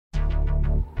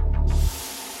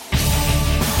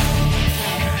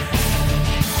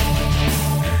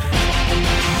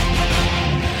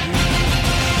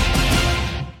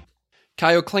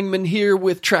Kyle Klingman here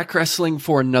with Track Wrestling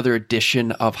for another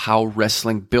edition of How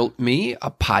Wrestling Built Me,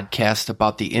 a podcast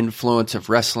about the influence of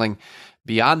wrestling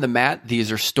beyond the mat.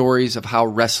 These are stories of how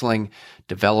wrestling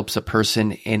develops a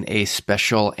person in a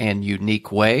special and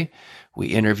unique way. We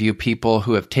interview people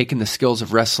who have taken the skills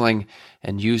of wrestling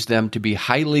and used them to be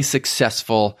highly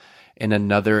successful in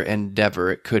another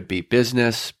endeavor. It could be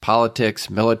business, politics,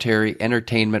 military,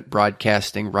 entertainment,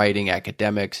 broadcasting, writing,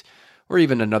 academics, or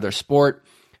even another sport.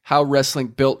 How Wrestling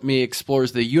Built Me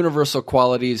explores the universal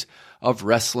qualities of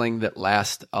wrestling that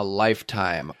last a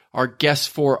lifetime. Our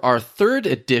guest for our third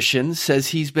edition says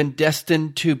he's been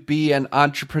destined to be an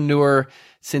entrepreneur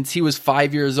since he was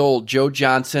 5 years old. Joe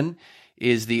Johnson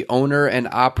is the owner and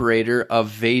operator of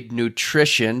VADE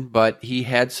Nutrition, but he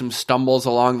had some stumbles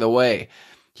along the way.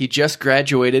 He just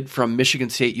graduated from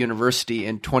Michigan State University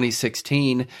in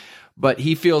 2016, but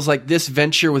he feels like this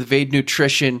venture with VADE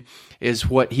Nutrition is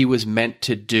what he was meant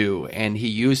to do, and he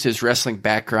used his wrestling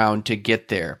background to get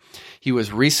there. He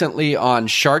was recently on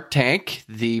Shark Tank,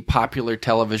 the popular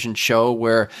television show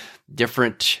where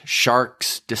different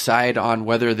sharks decide on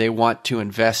whether they want to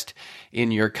invest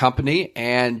in your company,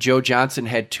 and Joe Johnson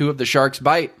had two of the sharks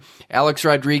bite. Alex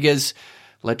Rodriguez,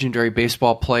 legendary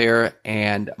baseball player,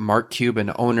 and Mark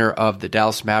Cuban, owner of the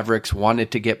Dallas Mavericks,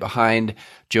 wanted to get behind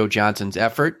Joe Johnson's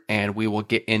effort, and we will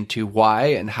get into why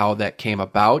and how that came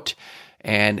about.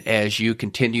 And as you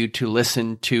continue to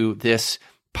listen to this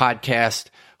podcast,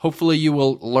 hopefully you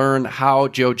will learn how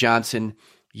Joe Johnson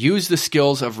used the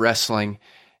skills of wrestling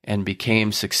and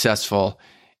became successful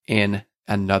in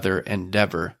another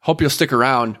endeavor. Hope you'll stick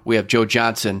around. We have Joe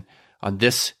Johnson on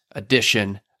this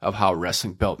edition of How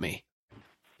Wrestling Built Me.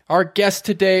 Our guest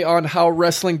today on How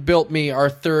Wrestling Built Me, our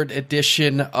third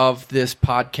edition of this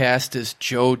podcast, is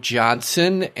Joe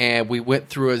Johnson, and we went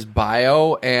through his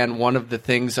bio, and one of the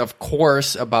things, of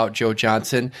course, about Joe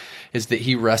Johnson is that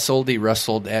he wrestled. He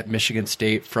wrestled at Michigan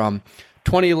State from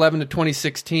 2011 to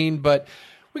 2016, but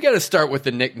we got to start with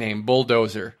the nickname,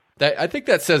 Bulldozer. I think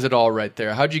that says it all right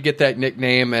there. How'd you get that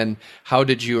nickname, and how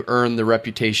did you earn the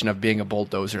reputation of being a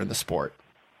bulldozer in the sport?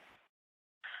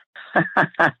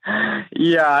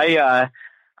 Yeah,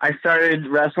 I started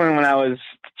wrestling when I was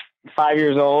 5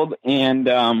 years old, and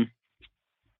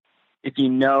if you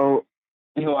know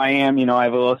who I am, you know I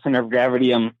have a low center of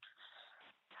gravity. I'm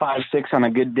 5'6" on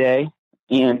a good day,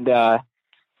 and I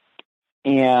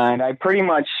pretty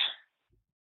much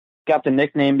got the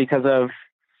nickname because of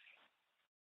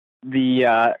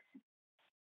the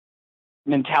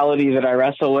mentality that I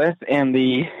wrestle with and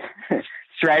the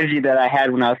strategy that I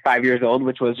had when I was 5 years old,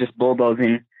 which was just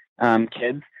bulldozing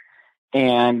kids.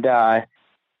 And I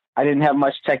didn't have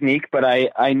much technique, but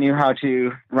I knew how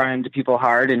to run into people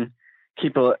hard and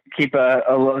keep a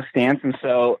low stance. And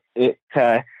so it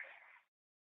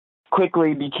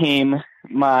quickly became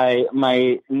my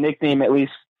nickname, at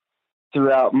least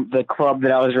throughout the club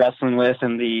that I was wrestling with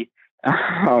and the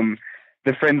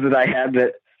friends that I had,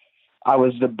 that I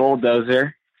was the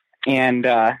bulldozer. And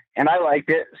I liked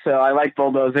it. So I like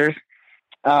bulldozers.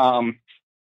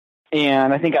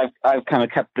 And I think I've kind of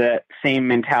kept the same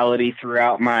mentality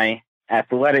throughout my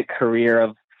athletic career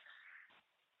of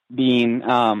being,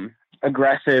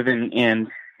 aggressive and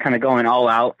kind of going all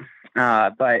out.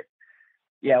 But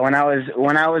yeah, when I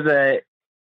was a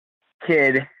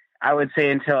kid, I would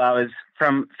say until I was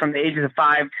from the ages of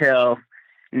 5 till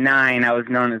 9, I was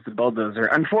known as the bulldozer.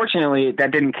 Unfortunately,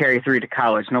 that didn't carry through to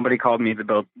college. Nobody called me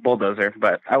the bulldozer,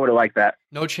 but I would have liked that.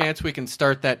 No chance we can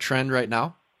start that trend right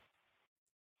now?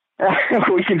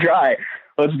 We can try.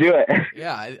 Let's do it.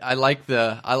 Yeah, I like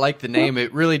the name.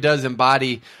 It really does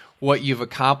embody what you've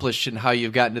accomplished and how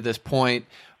you've gotten to this point.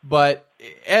 But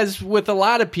as with a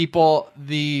lot of people,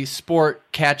 the sport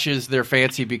catches their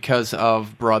fancy because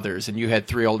of brothers, and you had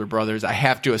 3 older brothers. I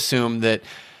have to assume that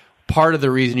part of the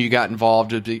reason you got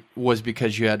involved was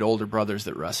because you had older brothers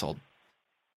that wrestled.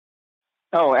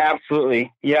 Oh,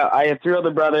 absolutely. Yeah, I had 3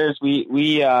 older brothers.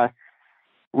 We all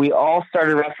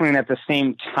started wrestling at the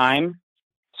same time.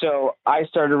 So I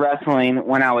started wrestling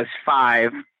when I was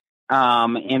 5,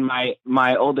 and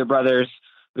my older brothers,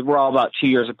 we're all about 2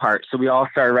 years apart. So we all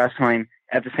started wrestling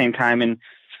at the same time, and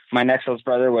my next oldest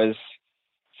brother was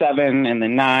 7, and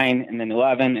then 9, and then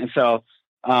 11. And so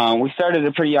we started at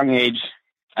a pretty young age.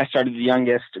 I started the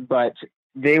youngest, but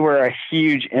they were a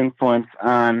huge influence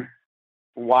on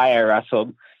why I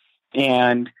wrestled.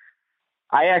 And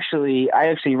I actually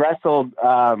wrestled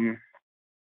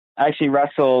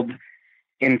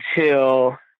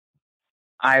until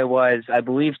I was, I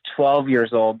believe, 12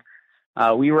 years old.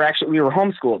 We were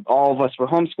homeschooled. All of us were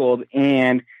homeschooled,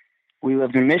 and we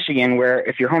lived in Michigan, where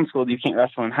if you're homeschooled, you can't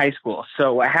wrestle in high school.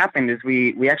 So what happened is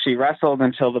we actually wrestled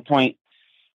until the point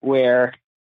where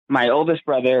my oldest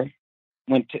brother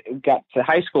got to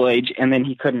high school age, and then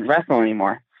he couldn't wrestle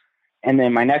anymore. And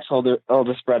then my next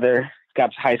oldest brother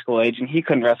got to high school age, and he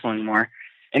couldn't wrestle anymore.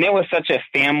 And it was such a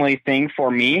family thing for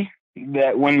me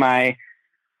that when my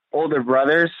older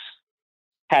brothers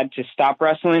had to stop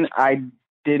wrestling, I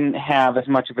didn't have as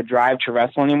much of a drive to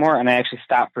wrestle anymore, and I actually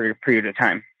stopped for a period of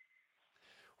time.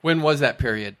 When was that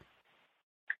period?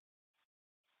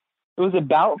 It was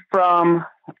about from,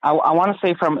 I want to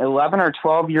say from 11 or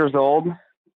 12 years old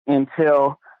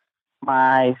until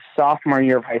my sophomore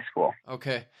year of high school.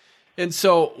 Okay. And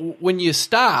so when you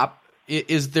stop,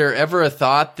 is there ever a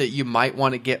thought that you might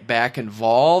want to get back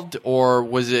involved, or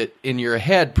was it in your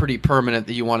head pretty permanent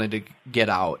that you wanted to get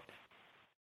out?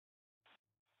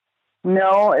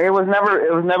 No, it was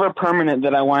never permanent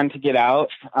that I wanted to get out.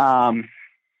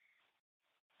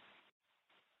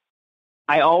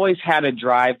 I always had a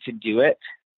drive to do it,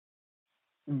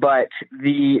 but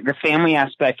the family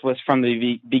aspect was from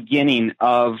the beginning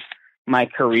of my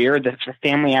career, the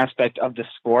family aspect of the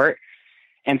sport.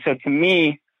 And so to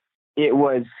me, it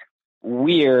was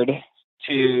weird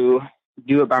to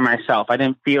do it by myself. I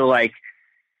didn't feel like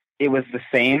it was the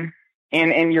same.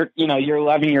 And you're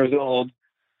 11 years old.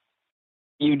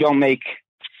 You don't make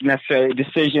necessarily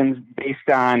decisions based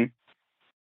on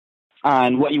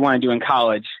what you want to do in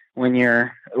college. When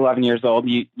you're 11 years old,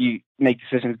 you make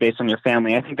decisions based on your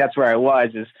family. I think that's where I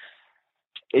was, is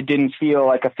it didn't feel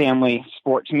like a family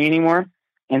sport to me anymore.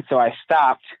 And so I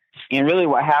stopped. And really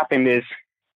what happened is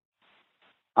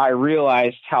I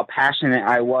realized how passionate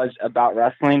I was about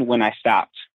wrestling when I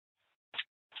stopped.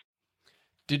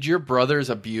 Did your brothers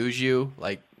abuse you?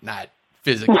 Like, not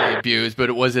physically abused,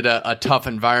 but was it a tough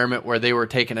environment where they were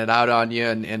taking it out on you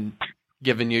and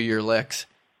giving you your licks?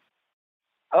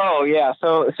 Oh yeah.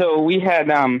 So we had,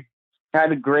 I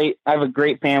have a great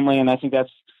family, and I think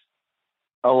that's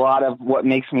a lot of what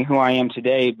makes me who I am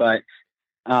today. But,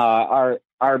 our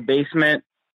basement,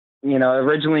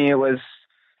 originally it was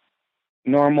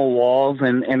normal walls,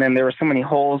 and then there were so many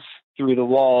holes through the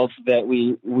walls that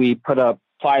we put up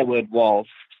plywood walls.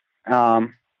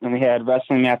 And we had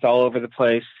wrestling mats all over the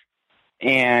place,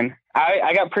 and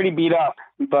I got pretty beat up,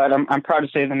 but I'm proud to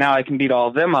say that now I can beat all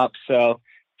of them up. So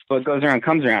what goes around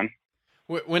comes around.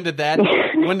 When did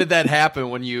that happen,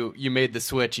 when you made the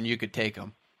switch and you could take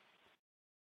them?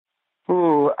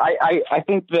 Ooh, I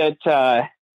think that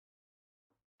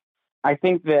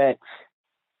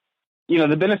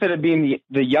the benefit of being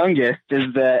the youngest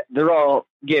is that they're all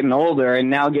getting older, and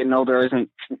now getting older isn't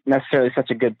necessarily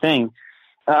such a good thing.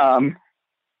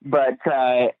 But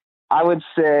I would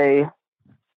say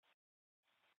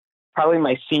probably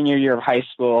my senior year of high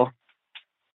school.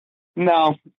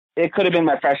 No, it could have been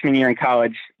my freshman year in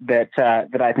college that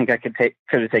I think I could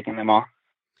have taken them all.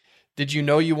 Did you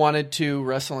know you wanted to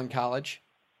wrestle in college?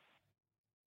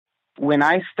 When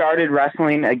I started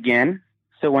wrestling again,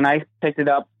 so when I picked it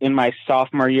up in my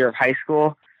sophomore year of high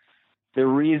school, the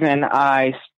reason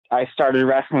I started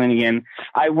wrestling again,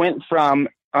 I went from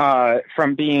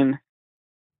being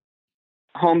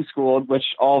homeschooled, which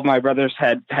all of my brothers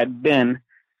had been,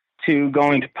 to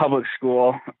going to public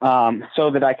school so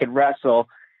that I could wrestle.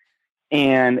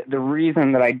 And the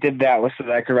reason that I did that was so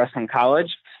that I could wrestle in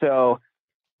college. So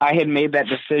I had made that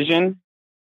decision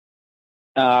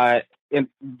before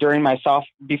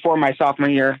my sophomore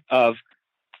year of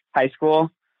high school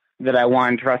that I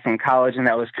wanted to wrestle in college, and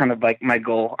that was kind of like my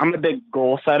goal. I'm a big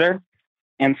goal setter,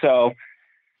 and so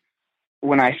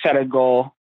when I set a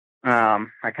goal, I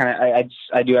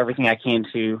do everything I can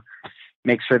to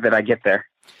make sure that I get there.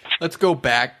 Let's go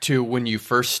back to when you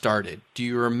first started. Do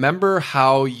you remember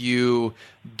how you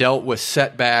dealt with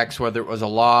setbacks, whether it was a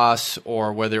loss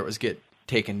or whether it was get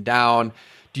taken down?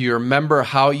 Do you remember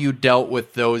how you dealt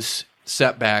with those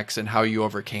setbacks and how you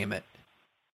overcame it?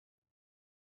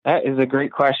 That is a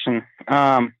great question.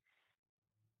 I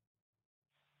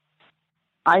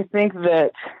think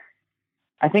that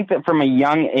from a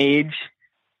young age,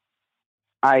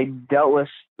 I dealt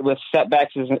with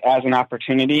setbacks as an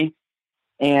opportunity.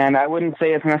 And I wouldn't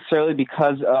say it's necessarily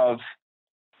because of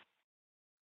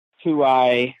who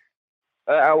I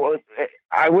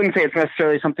wouldn't say it's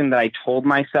necessarily something that I told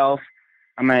myself,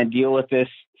 I'm going to deal with this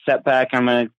setback, I'm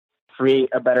going to create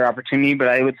a better opportunity. But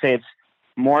I would say it's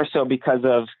more so because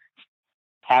of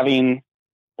having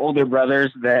older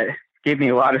brothers that gave me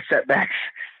a lot of setbacks.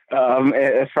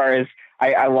 As far as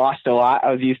I lost a lot,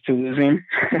 I was used to losing.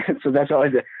 So that's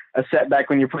always a setback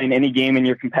when you're playing any game and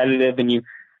you're competitive and you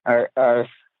are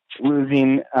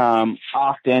losing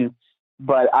often.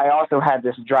 but I also had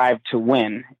this drive to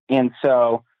win. And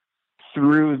so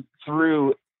through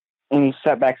any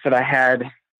setbacks that I had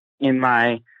in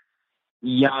my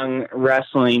young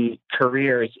wrestling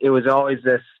careers, it was always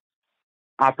this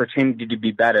opportunity to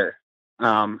be better.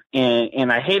 And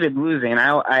I hated losing.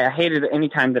 I hated any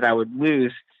time that I would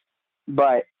lose,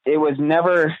 but it was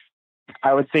never,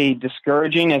 I would say,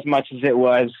 discouraging as much as it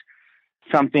was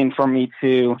something for me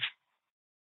to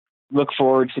look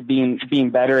forward to being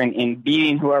better and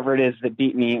beating whoever it is that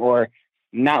beat me, or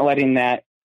not letting that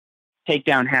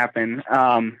takedown happen.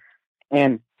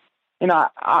 And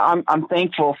I'm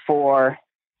thankful for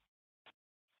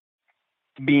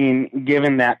being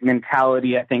given that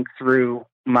mentality, I think, through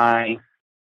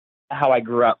how I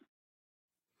grew up.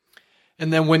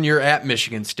 And then when you're at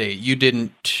Michigan State, you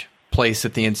didn't place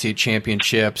at the NCAA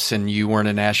championships and you weren't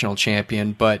a national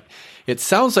champion, but it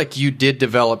sounds like you did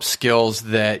develop skills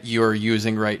that you're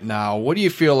using right now. What do you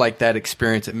feel like that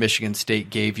experience at Michigan State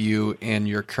gave you in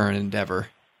your current endeavor?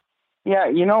 Yeah,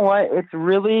 you know what? It's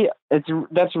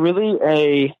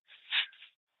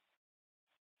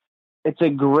a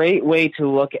great way to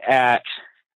look at,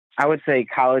 I would say,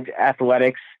 college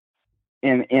athletics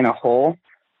in a whole,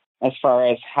 as far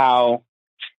as how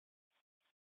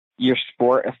your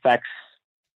sport affects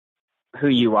who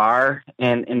you are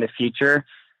in the future.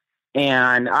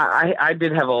 And I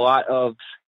did have a lot of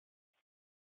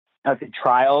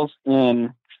trials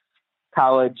in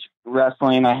college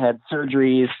wrestling. I had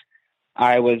surgeries.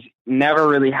 I was never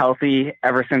really healthy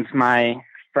ever since my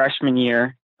freshman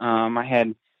year. I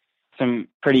had some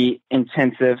of the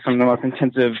most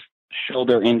intensive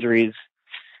shoulder injuries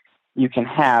you can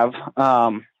have.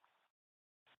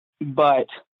 But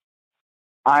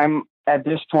I'm at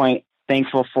this point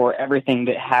thankful for everything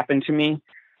that happened to me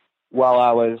while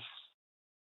I was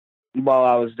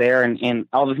there, and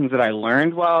all the things that I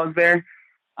learned while I was there.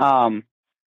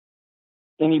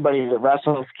 Anybody that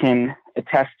wrestles can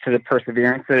attest to the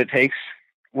perseverance that it takes,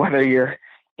 whether you're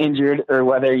injured or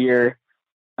whether you're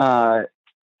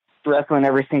wrestling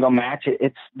every single match.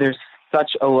 There's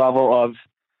such a level of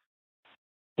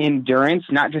endurance,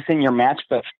 not just in your match,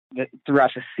 but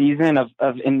throughout the season of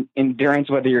endurance,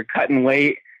 whether you're cutting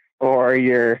weight or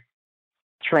you're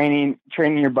training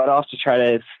your butt off to try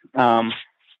to,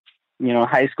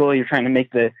 high school, you're trying to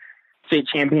make the state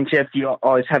championships. You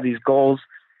always have these goals.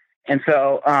 And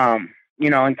so,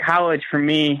 in college for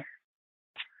me,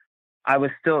 I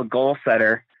was still a goal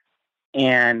setter,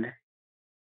 and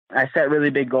I set really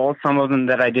big goals, some of them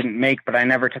that I didn't make, but I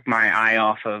never took my eye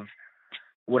off of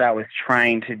what I was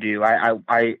trying to do. I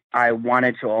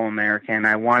wanted to All-American.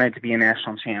 I wanted to be a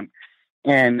national champ,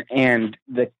 and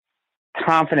the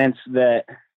confidence that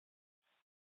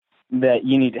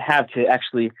you need to have to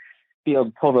actually be able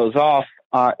to pull those off.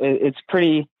 It's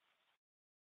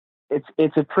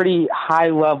a pretty high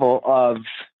level of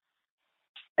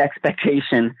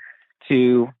expectation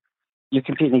to you're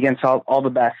competing against all the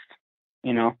best,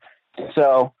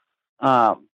 So,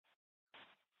 I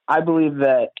believe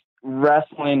that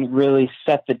wrestling really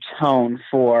set the tone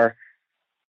for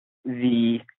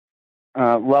the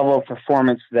level of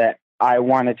performance that I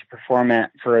wanted to perform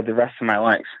at for the rest of my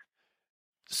life.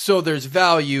 So there's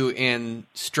value in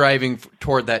striving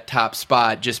toward that top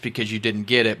spot just because you didn't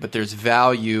get it, but there's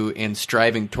value in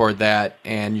striving toward that,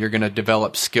 and you're going to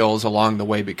develop skills along the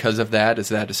way because of that. Is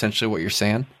that essentially what you're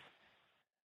saying?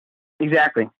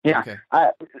 Exactly. Yeah. Okay.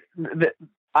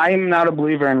 I'm not a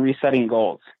believer in resetting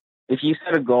goals. If you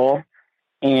set a goal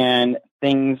and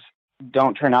things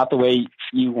don't turn out the way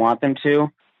you want them to,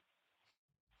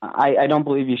 I don't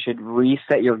believe you should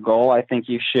reset your goal. I think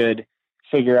you should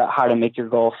figure out how to make your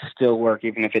goal still work,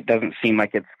 even if it doesn't seem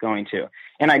like it's going to.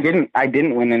 And I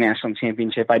didn't win the national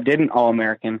championship. I didn't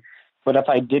All-American, but if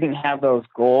I didn't have those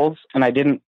goals and I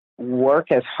didn't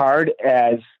work as hard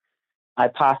as I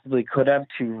possibly could have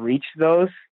to reach those,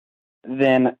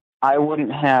 then I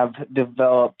wouldn't have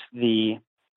developed the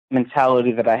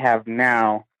mentality that I have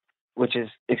now, which is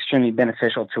extremely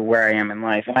beneficial to where I am in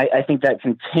life. And I think that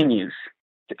continues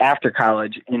after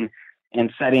college in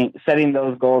setting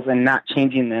those goals and not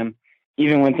changing them,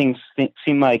 even when things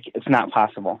seem like it's not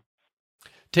possible.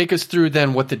 Take us through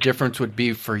then what the difference would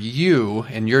be for you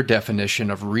and your definition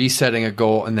of resetting a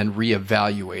goal and then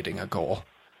reevaluating a goal.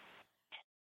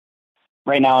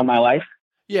 Right now in my life?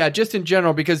 Yeah, just in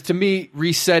general, because to me,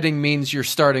 resetting means you're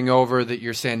starting over, that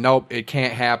you're saying, nope, it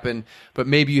can't happen, but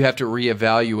maybe you have to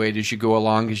reevaluate as you go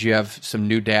along because you have some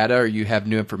new data or you have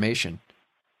new information.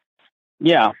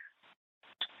 Yeah.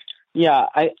 Yeah,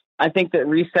 I think that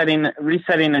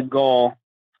resetting a goal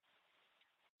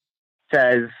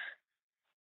says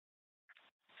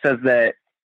that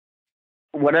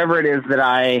whatever it is that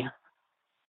I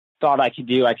thought I could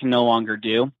do, I can no longer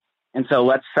do. And so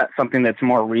let's set something that's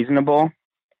more reasonable.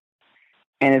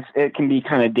 And it can be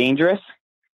kind of dangerous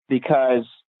because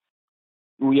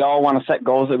we all want to set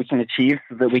goals that we can achieve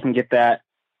so that we can get that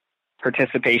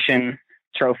participation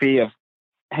trophy of,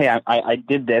 hey, I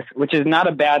did this, which is not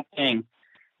a bad thing,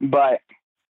 but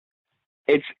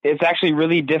it's actually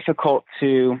really difficult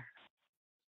to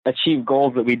achieve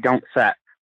goals that we don't set.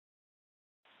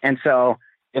 And so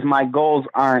if my goals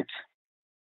aren't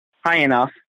high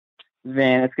enough,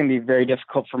 then it's going to be very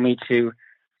difficult for me to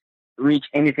reach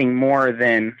anything more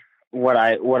than what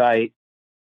I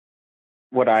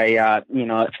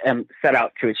am set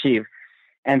out to achieve.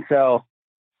 And so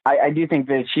I do think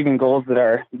that achieving goals that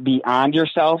are beyond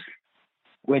yourself,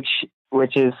 which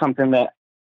is something that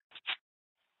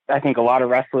I think a lot of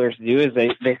wrestlers do, is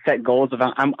they set goals of,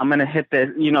 I'm going to hit this,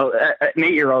 an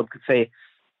 8-year-old could say,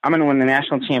 I'm going to win the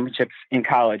national championships in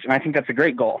college. And I think that's a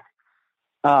great goal.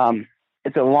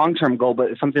 It's a long-term goal,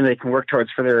 but it's something they can work towards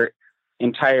for their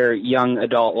entire young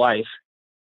adult life.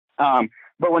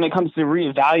 But when it comes to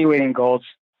reevaluating goals,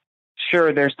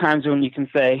 sure, there's times when you can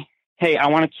say, hey, I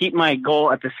want to keep my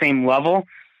goal at the same level,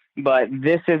 but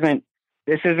this isn't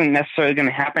necessarily going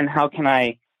to happen. How can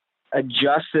I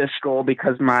adjust this goal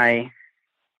because my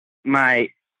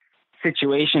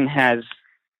situation has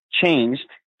changed?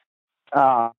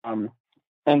 And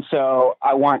so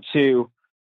I want to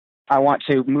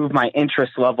move my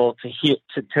interest level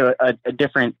to a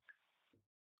different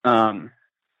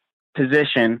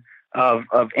position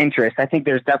of interest. I think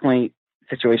there's definitely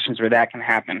situations where that can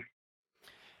happen.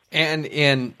 And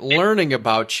in learning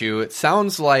about you, it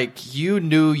sounds like you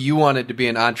knew you wanted to be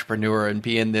an entrepreneur and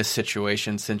be in this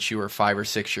situation since you were 5 or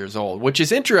 6 years old, which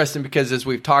is interesting because as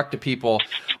we've talked to people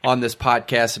on this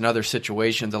podcast and other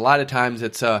situations, a lot of times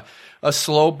it's a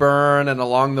slow burn, and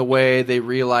along the way they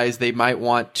realize they might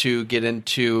want to get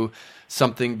into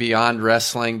something beyond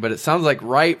wrestling. But it sounds like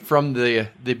right from the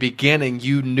beginning,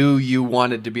 you knew you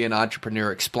wanted to be an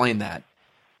entrepreneur. Explain that.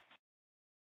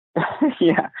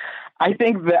 Yeah. I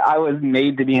think that I was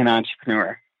made to be an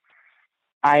entrepreneur.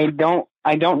 I don't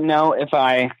know if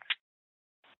I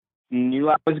knew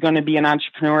I was going to be an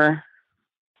entrepreneur,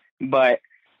 but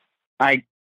I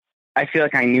feel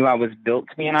like I knew I was built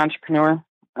to be an entrepreneur.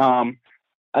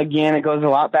 Again, it goes a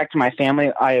lot back to my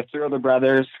family. I have 3 older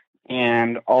brothers,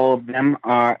 and all of them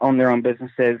own their own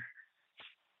businesses.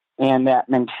 And that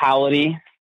mentality,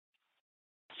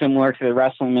 similar to the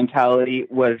wrestling mentality,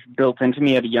 was built into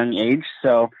me at a young age.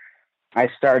 So I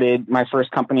started my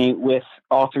first company with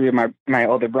all 3 of my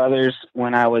older brothers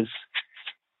when I was,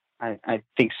 I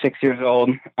think, 6 years old.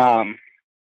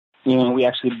 We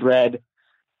actually bred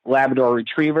Labrador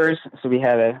retrievers. So we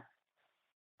had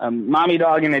a mommy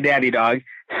dog and a daddy dog.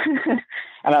 I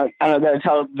don't got to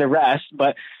tell the rest,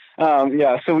 but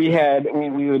so we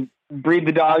would breed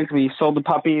the dogs, we sold the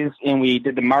puppies, and we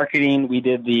did the marketing, we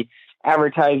did the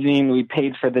advertising, we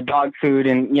paid for the dog food,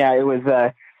 and it was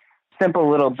a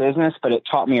simple little business, but it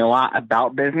taught me a lot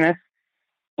about business.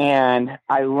 And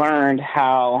I learned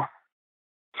how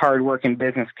hard work in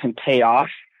business can pay off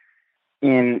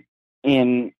in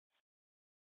the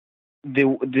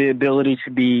ability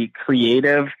to be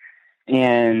creative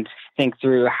and think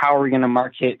through, how are we going to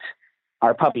market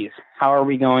our puppies? How are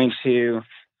we going to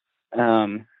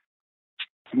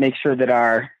make sure that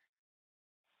our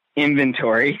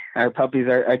inventory, our puppies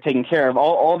are taken care of,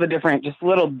 all the different just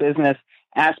little business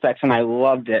aspects. And I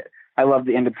loved it. I love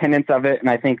the independence of it. And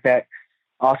I think that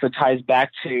also ties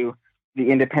back to the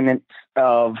independence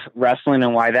of wrestling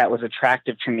and why that was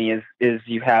attractive to me is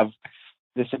you have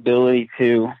this ability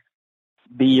to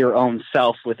be your own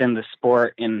self within the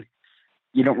sport, and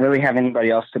you don't really have anybody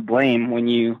else to blame when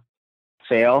you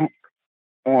fail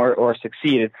or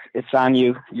succeed. It's on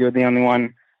you. You're the only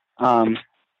one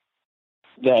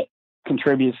that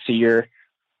contributes to your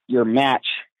match.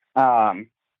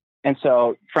 And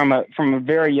so from a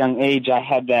very young age, I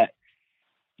had that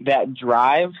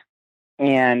drive,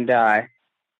 and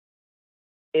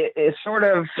it sort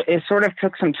of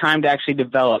took some time to actually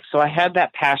develop. So I had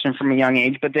that passion from a young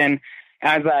age, but then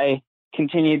as I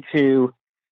continued to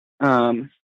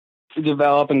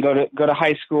develop and go to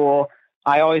high school,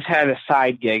 I always had a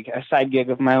side gig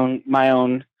of my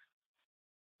own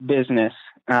business.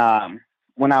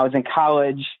 When I was in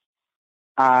college,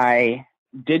 I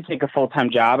did take a full-time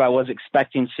job. I was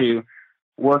expecting to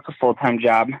work a full-time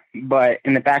job, but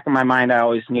in the back of my mind, I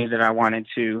always knew that I wanted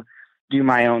to do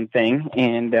my own thing.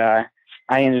 And I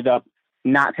ended up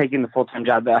not taking the full-time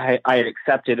job that I had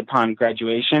accepted upon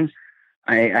graduation.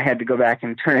 I had to go back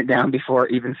and turn it down before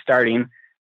even starting.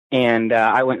 And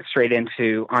I went straight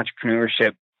into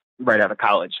entrepreneurship right out of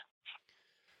college.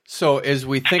 So as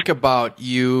we think about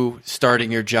you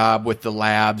starting your job with the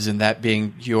labs and that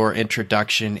being your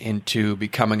introduction into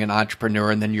becoming an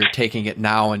entrepreneur, and then you're taking it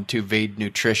now into VADE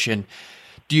Nutrition,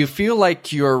 do you feel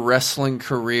like your wrestling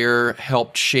career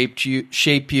helped shape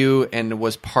you and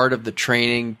was part of the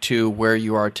training to where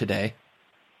you are today?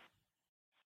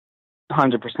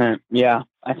 100%. Yeah.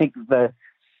 I think the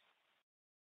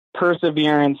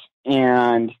perseverance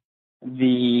and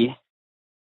the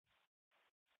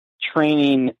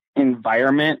training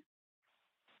environment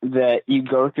that you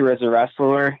go through as a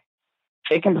wrestler,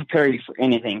 it can prepare you for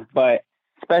anything, but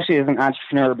especially as an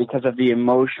entrepreneur, because of the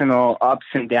emotional ups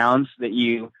and downs that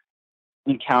you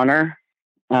encounter,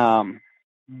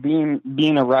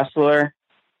 being a wrestler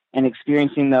and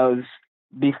experiencing those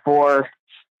before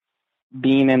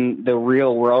being in the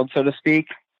real world, so to speak,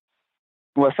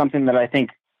 was something that I think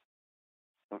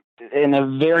in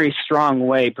a very strong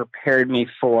way prepared me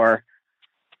for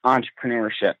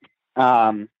entrepreneurship.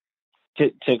 To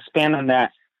expand on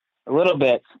that a little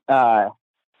bit, whether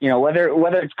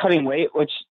it's cutting weight,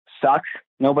 which sucks,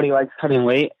 nobody likes cutting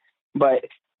weight, but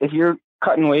if you're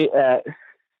cutting weight at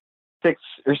 6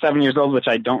 or 7 years old, which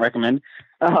I don't recommend,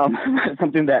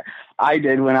 something that I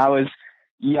did when I was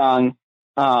young,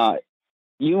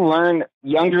 you learn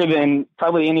younger than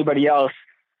probably anybody else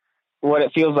what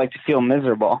it feels like to feel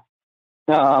miserable.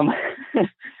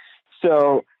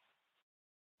 So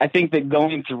I think that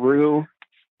going through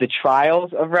the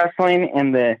trials of wrestling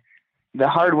and the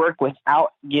hard work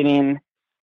without getting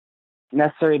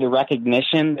necessarily the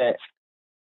recognition that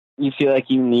you feel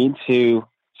like you need to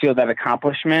feel that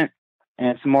accomplishment, and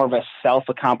it's more of a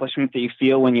self-accomplishment that you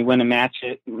feel when you win a match.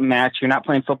 You're not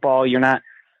playing football, you're not,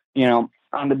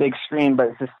 on the big screen, but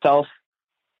it's a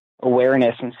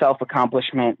self-awareness and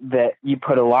self-accomplishment that you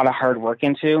put a lot of hard work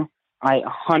into. I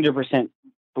 100%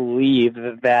 believe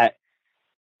that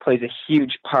plays a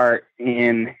huge part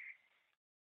in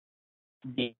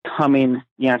becoming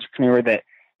the entrepreneur that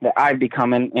I've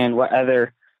become, and what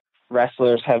other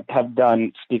wrestlers have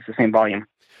done speaks the same volume.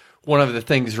 One of the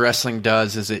things wrestling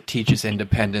does is it teaches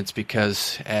independence,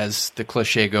 because as the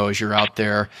cliche goes, you're out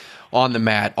there on the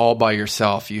mat all by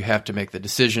yourself. You have to make the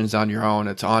decisions on your own.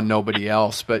 It's on nobody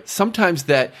else. But sometimes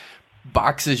that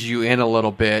boxes you in a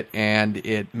little bit, and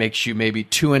it makes you maybe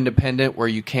too independent where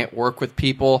you can't work with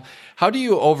people. How do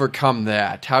you overcome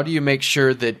that? How do you make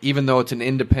sure that even though it's an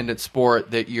independent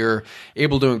sport, that you're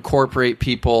able to incorporate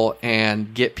people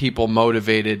and get people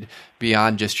motivated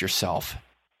beyond just yourself?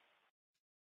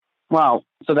 Wow.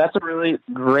 So that's a really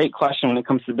great question when it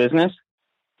comes to business,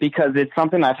 because it's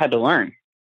something I've had to learn.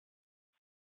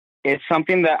 It's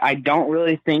something that I don't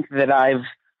really think that I've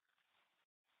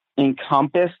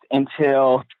encompassed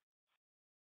until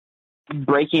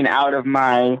breaking out of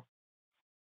my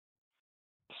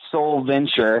sole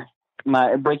venture,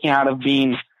 breaking out of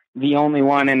being the only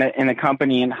one in a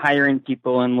company and hiring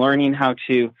people and learning how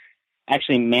to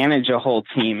actually manage a whole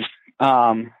team.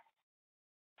 That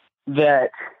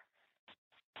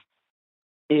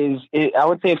is, I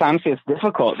would say it's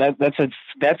difficult.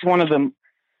 That's one of the,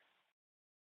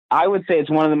 I would say it's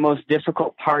one of the most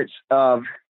difficult parts of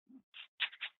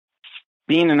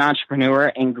being an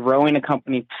entrepreneur and growing a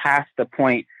company past the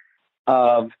point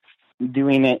of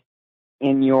doing it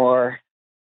in your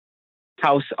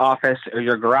house, office, or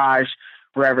your garage,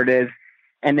 wherever it is,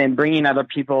 and then bringing other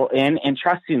people in and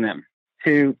trusting them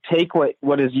to take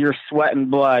what is your sweat and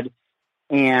blood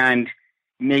and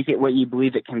make it what you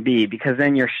believe it can be, because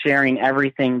then you're sharing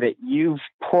everything that you've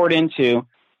poured into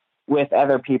with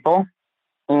other people.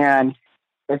 And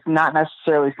it's not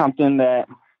necessarily something that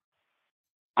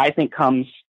I think comes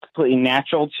completely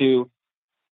natural to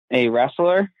a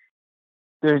wrestler.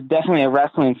 There's definitely a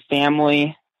wrestling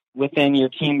family within your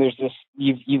team. There's this,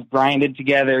 you've grinded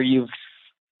together. You've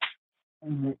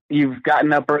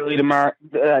gotten up early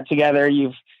together.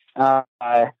 You've cut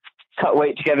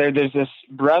weight together. There's this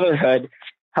brotherhood.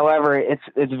 However,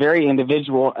 it's very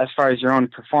individual as far as your own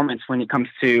performance when it comes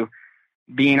to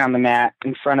being on the mat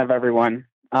in front of everyone.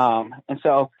 And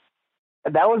so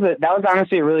that was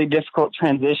honestly a really difficult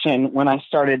transition when I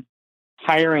started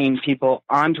hiring people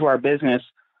onto our business,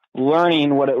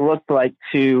 learning what it looked like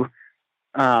to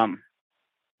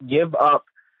give up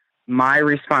my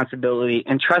responsibility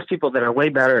and trust people that are way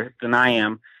better than I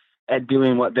am at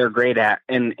doing what they're great at.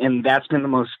 And that's been the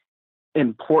most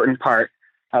important part,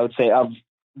 I would say, of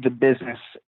the business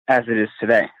as it is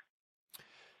today.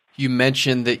 You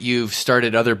mentioned that you've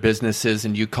started other businesses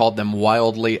and you called them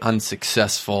wildly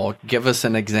unsuccessful. Give us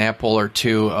an example or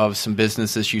two of some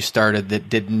businesses you started that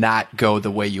did not go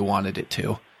the way you wanted it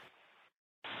to.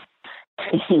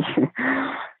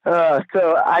 So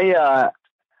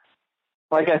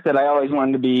like I said, I always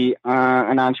wanted to be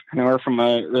an entrepreneur from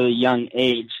a really young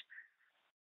age,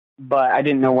 but I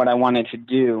didn't know what I wanted to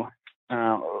do.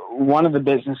 One of the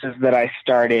businesses that I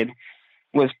started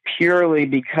was purely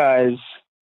because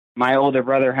my older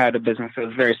brother had a business that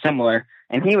was very similar,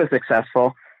 and he was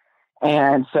successful.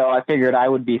 And so I figured I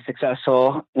would be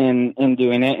successful in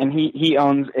doing it. And he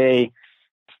owns a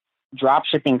drop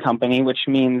shipping company, which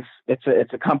means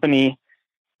it's a company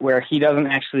where he doesn't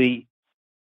actually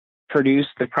produce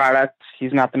the product.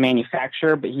 He's not the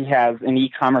manufacturer, but he has an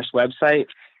e-commerce website,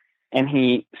 and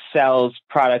he sells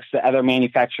products that other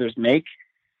manufacturers make.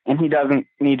 And he doesn't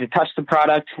need to touch the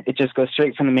product. It just goes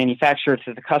straight from the manufacturer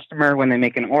to the customer when they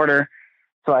make an order.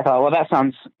 So I thought, well, that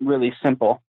sounds really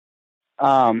simple.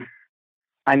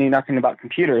 I knew nothing about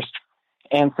computers.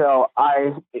 And so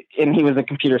he was a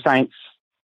computer science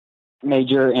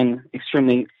major and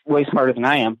extremely way smarter than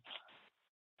I am.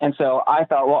 And so I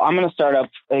thought, well, I'm going to start up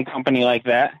a company like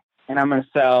that, and I'm going to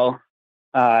sell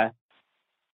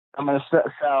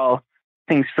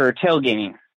things for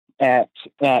tailgating at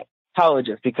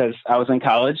colleges, because I was in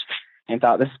college and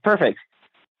thought this is perfect.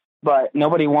 But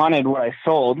nobody wanted what I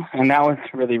sold, and that was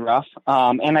really rough.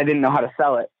 And I didn't know how to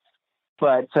sell it.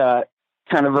 But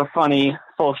kind of a funny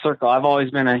full circle. I've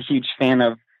always been a huge fan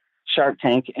of Shark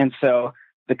Tank, and so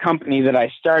the company that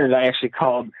I started, I actually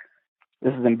called,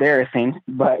 this is embarrassing,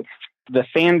 but the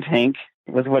Fan Tank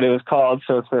was what it was called.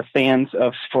 So it's for fans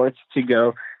of sports to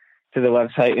go to the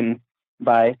website and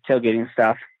buy tailgating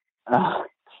stuff.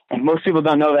 And most people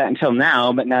don't know that until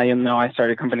now, but now you'll know I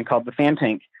started a company called the Fan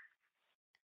Tank.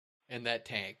 And that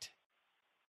tanked.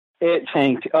 It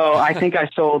tanked. Oh, I think I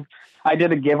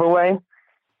did a giveaway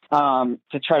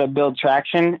to try to build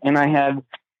traction, and I had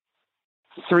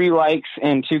 3 likes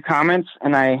and 2 comments,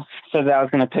 and I said that I was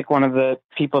going to pick one of the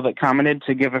people that commented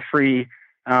to give a free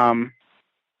cornhole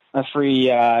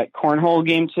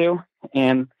game to,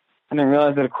 and I didn't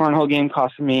realize that a cornhole game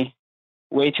costed me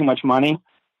way too much money,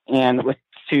 and with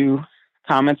 2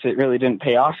 comments, it really didn't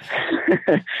pay off.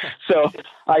 So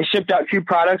I shipped out 2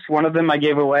 products. One of them I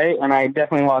gave away, and I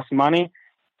definitely lost money.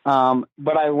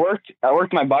 But I worked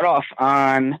my butt off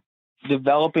on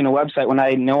developing a website when I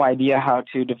had no idea how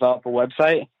to develop a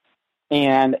website.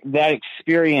 And that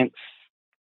experience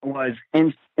was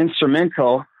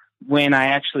instrumental when I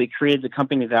actually created the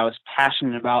company that I was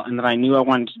passionate about and that I knew I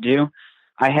wanted to do.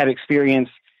 I had experience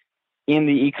in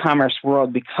the e-commerce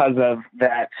world because of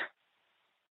that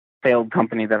failed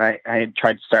company that I had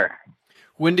tried to start.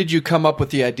 When did you come up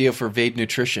with the idea for VADE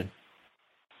Nutrition?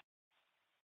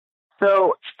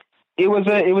 So it was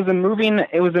a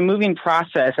moving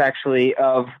process, actually,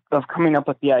 of coming up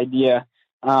with the idea.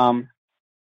 VADE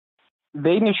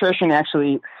Nutrition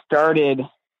actually started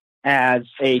as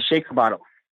a shaker bottle,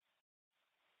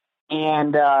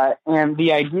 and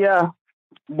the idea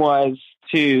was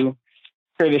to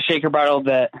create a shaker bottle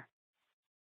that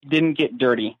didn't get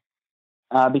dirty,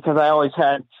 because I always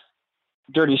had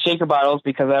dirty shaker bottles,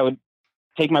 because I would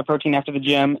take my protein after the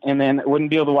gym and then I wouldn't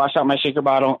be able to wash out my shaker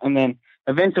bottle, and then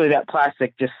eventually that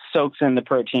plastic just soaks in the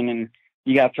protein and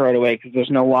you got to throw it away because there's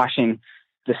no washing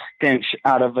the stench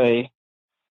out of an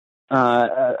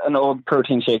old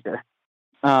protein shaker.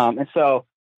 And so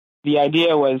the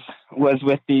idea was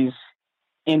with these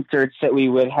inserts that we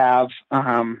would have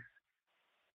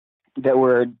that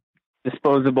were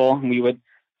disposable, and we would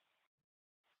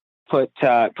put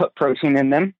protein in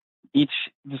them, each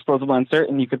disposable insert,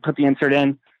 and you could put the insert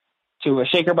in to a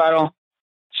shaker bottle,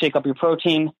 shake up your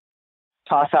protein,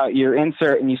 toss out your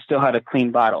insert, and you still had a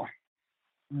clean bottle.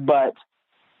 But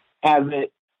as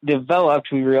it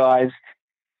developed, we realized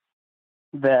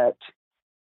that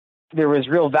there was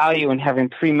real value in having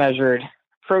pre-measured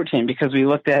protein, because we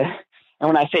looked at, and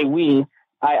when I say we,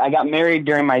 I got married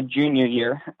during my junior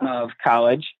year of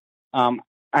college.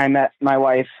 I met my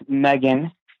wife,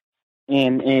 Megan,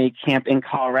 in a camp in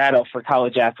Colorado for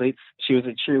college athletes. She was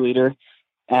a cheerleader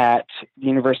at the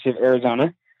University of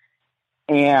Arizona.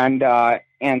 And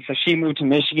so she moved to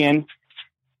Michigan.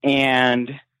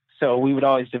 And so we would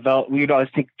always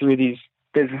think through these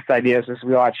business ideas as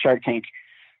we watched Shark Tank.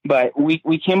 But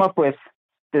we came up with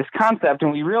this concept,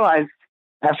 and we realized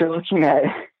after looking at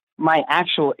my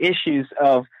actual issues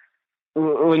of,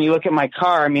 when you look at my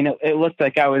car, I mean, it looked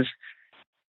like I was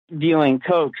dealing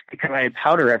coke because I had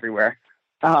powder everywhere.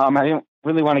 I didn't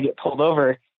really want to get pulled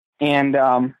over and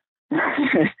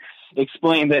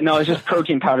explain that, no, it's just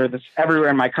protein powder that's everywhere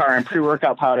in my car, and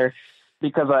pre-workout powder,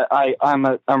 because I'm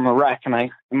a wreck and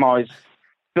I'm always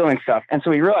spilling stuff. And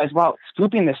so we realized, wow,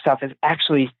 scooping this stuff is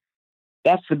actually,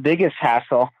 that's the biggest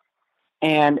hassle.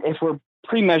 And if we're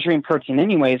pre-measuring protein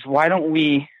anyways. Why don't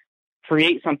we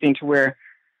create something to where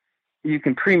you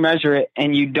can pre-measure it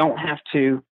and you don't have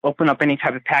to open up any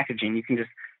type of packaging. You can just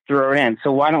throw it in.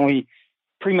 So why don't we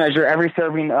pre-measure every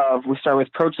serving we start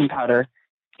with protein powder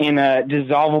in a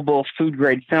dissolvable food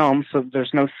grade film. So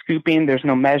there's no scooping, there's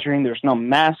no measuring, there's no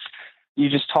mess. You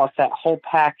just toss that whole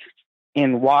pack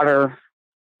in water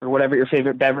or whatever your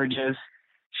favorite beverage is,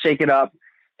 shake it up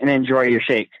and enjoy your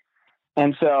shake.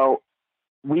 And so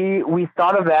we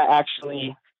thought of that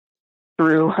actually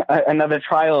through another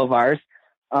trial of ours.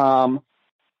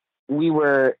 We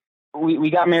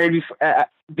got married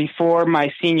before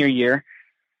my senior year.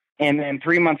 And then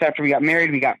 3 months after we got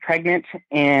married, we got pregnant,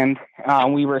 and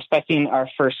we were expecting our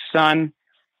first son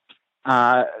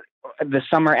the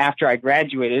summer after I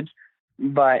graduated.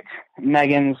 But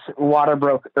Megan's water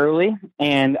broke early,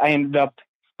 and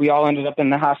we all ended up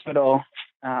in the hospital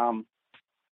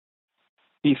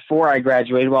before I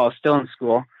graduated while I was still in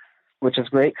school, which is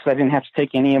great because I didn't have to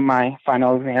take any of my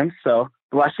final exams. So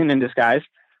blessing in disguise.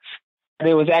 And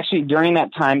it was actually during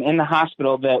that time in the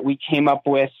hospital that we came up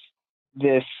with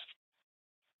this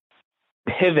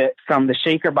pivot from the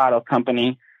shaker bottle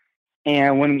company.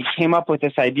 And when we came up with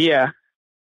this idea,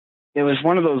 it was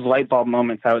one of those light bulb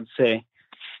moments, I would say,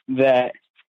 that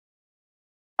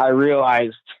I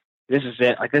realized this is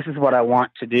it. Like, this is what I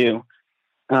want to do.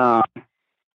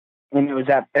 And it was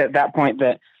at that point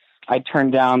that I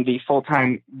turned down the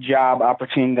full-time job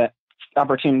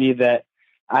opportunity that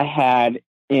I had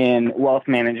in wealth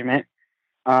management,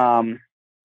 and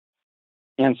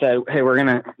said, "Hey, we're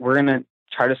gonna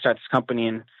try to start this company,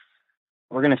 and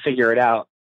we're gonna figure it out."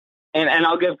 And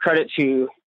I'll give credit to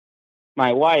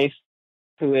my wife,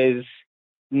 who is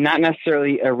not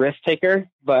necessarily a risk taker,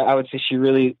 but I would say she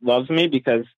really loves me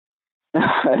because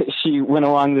she went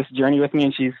along this journey with me,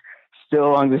 and she's still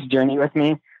along this journey with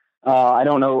me. I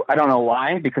don't know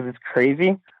why, because it's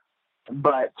crazy,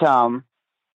 but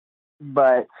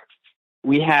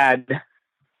we had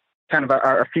kind of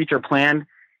our future plan,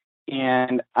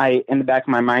 and I, in the back of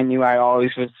my mind, knew I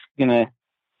always was gonna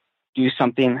do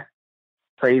something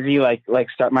crazy, like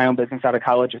start my own business out of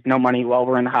college with no money while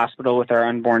we're in the hospital with our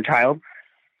unborn child.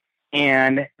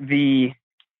 And the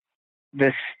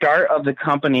start of the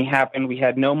company happened. We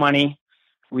had no money.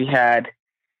 We had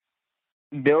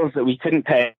bills that we couldn't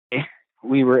pay.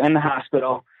 We were in the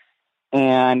hospital,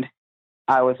 and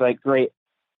I was like, great,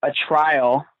 a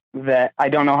trial that I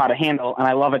don't know how to handle, and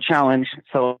I love a challenge,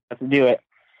 so let's do it.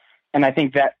 And I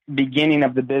think that beginning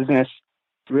of the business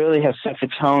really has set the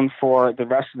tone for the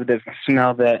rest of the business to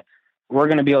know that we're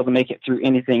going to be able to make it through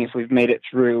anything if we've made it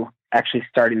through actually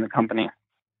starting the company.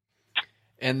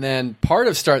 And then part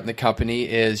of starting the company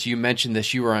is, you mentioned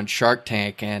this, you were on Shark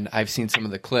Tank, and I've seen some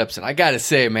of the clips, and I got to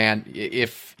say, man,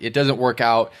 if it doesn't work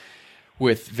out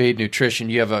with VADE Nutrition,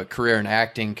 you have a career in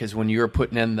acting, because when you were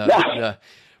putting in the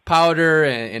powder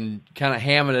and kind of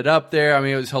hamming it up there, I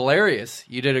mean, it was hilarious.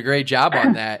 You did a great job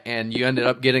on that, and you ended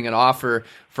up getting an offer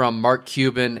from Mark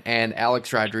Cuban and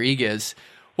Alex Rodriguez.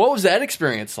 What was that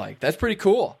experience like? That's pretty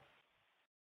cool.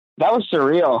 That was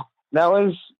surreal. That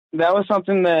was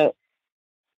something that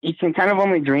you can kind of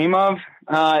only dream of.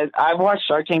 I've watched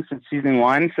Shark Tank since season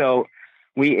 1, so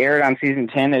we aired on season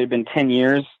 10. It had been 10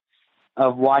 years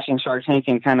of watching Shark Tank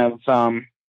and kind of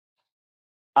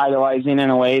idolizing, in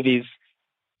a way,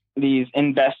 these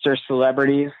investor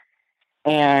celebrities.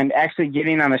 And actually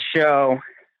getting on the show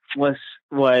was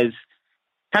kind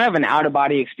of an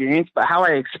out-of-body experience. But how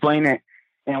I explain it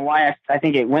and why I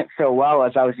think it went so well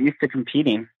is I was used to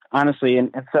competing, honestly.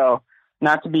 And so,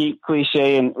 not to be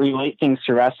cliche and relate things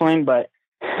to wrestling, but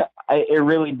it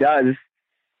really does.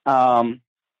 It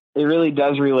really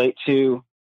does relate to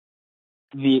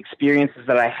the experiences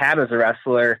that I had as a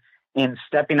wrestler, in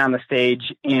stepping on the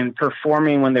stage and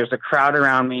performing when there's a crowd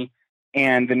around me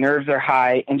and the nerves are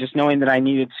high, and just knowing that I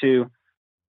needed to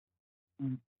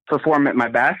perform at my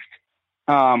best.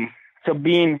 So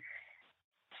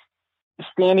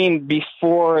standing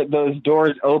before those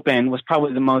doors open was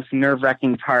probably the most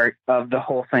nerve-wracking part of the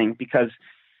whole thing, because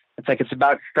it's like, it's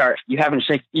about to start. You haven't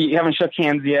shook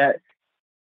hands yet.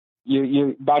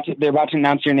 They're about to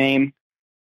announce your name,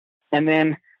 and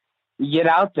then you get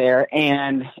out there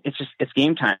and it's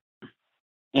game time.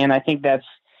 And I think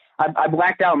I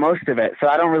blacked out most of it, so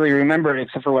I don't really remember it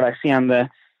except for what I see on the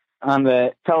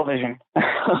television.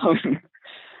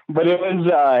 But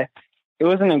it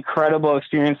was an incredible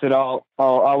experience that I'll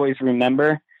always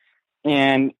remember.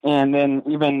 And then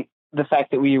even the fact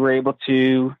that we were able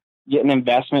to get an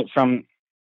investment from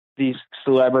these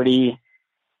celebrity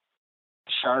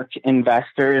shark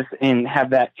investors and have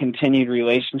that continued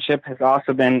relationship has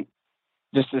also been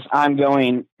just this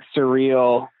ongoing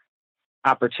surreal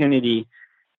opportunity,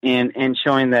 and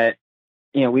showing that,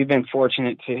 we've been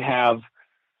fortunate to have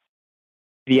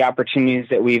the opportunities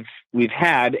that we've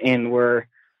had, and we're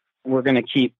going to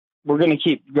keep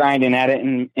grinding at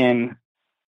it and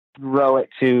grow it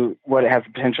to what it has the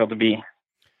potential to be.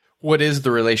 What is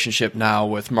the relationship now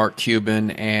with Mark Cuban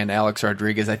and Alex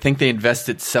Rodriguez? I think they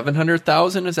invested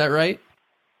 $700,000. Is that right?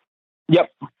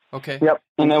 Yep. Okay. Yep.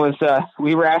 And it was,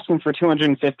 we were asking for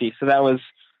 250. So that was,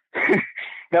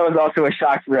 that was also a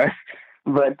shock for us,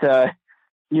 but, I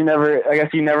guess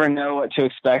you never know what to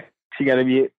expect. You got to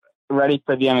be ready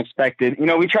for the unexpected.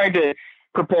 We tried to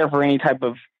prepare for any type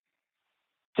of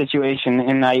situation,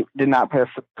 and I did not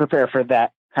prepare for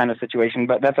that kind of situation,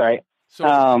 but that's all right.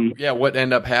 So, what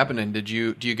ended up happening? Do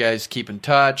you guys keep in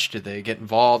touch? Did they get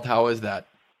involved? How is that?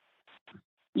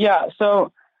 Yeah.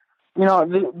 So,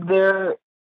 they're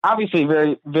obviously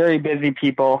very, very busy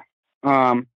people.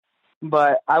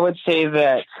 But I would say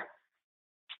that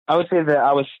I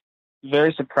was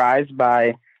very surprised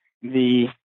by the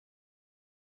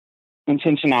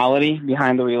intentionality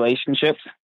behind the relationships,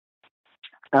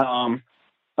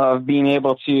 of being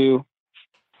able to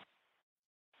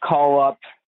call up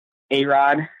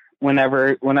A-Rod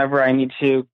whenever I need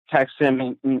to, text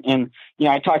him, and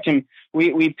I talked to him.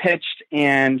 We pitched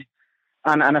and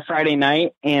on a Friday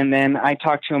night, and then I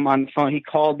talked to him on the phone. He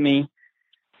called me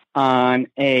on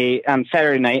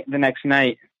Saturday night, the next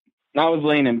night. And I was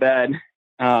laying in bed,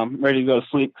 ready to go to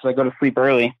sleep, because I go to sleep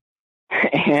early,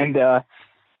 and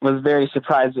was very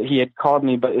surprised that he had called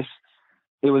me. But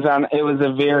that was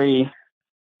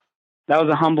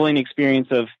a humbling experience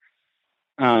of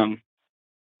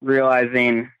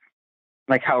realizing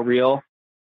like how real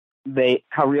they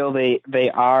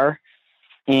are,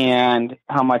 and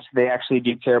how much they actually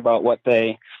do care about what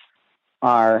they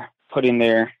are putting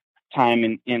their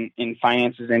time and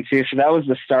finances into. So that was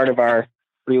the start of our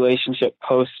relationship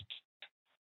post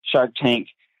Shark Tank,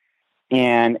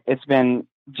 and it's been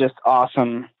just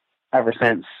awesome ever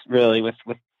since, really, with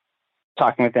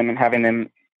talking with them and having them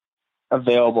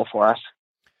available for us.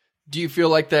 Do you feel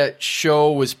like that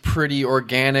show was pretty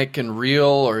organic and real,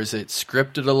 or is it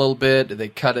scripted a little bit? Did they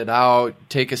cut it out?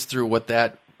 Take us through what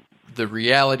the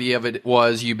reality of it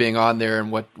was, you being on there,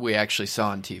 and what we actually saw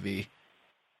on TV.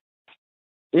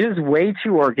 It is way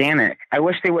too organic. I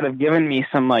wish they would have given me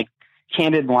some like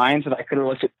candid lines that I could have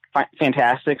looked at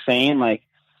fantastic saying, like,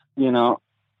 that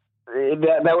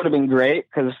would have been great,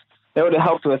 because that would have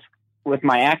helped with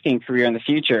my acting career in the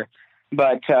future.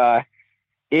 But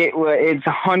it's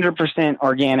 100%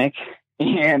 organic,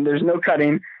 and there's no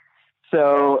cutting,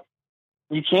 so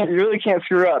you really can't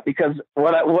screw up, because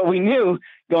what we knew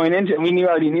going into it, we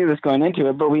already knew this going into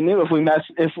it, but we knew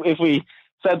if we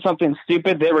said something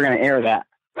stupid, they were going to air that,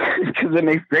 because it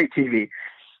makes great TV.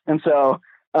 And so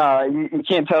you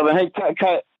can't tell them, hey,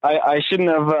 cut. I shouldn't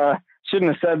have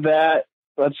said that.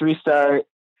 Let's restart.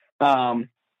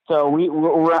 So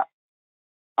we're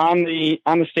on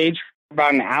the stage for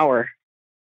about an hour,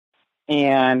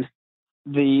 and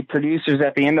the producers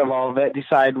at the end of all of it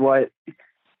decide what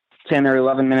 10 or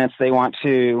 11 minutes they want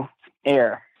to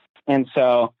air. And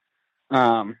so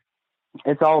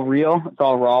it's all real, it's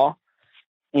all raw.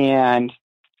 And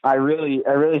I really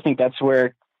think that's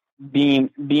where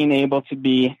being able to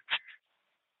be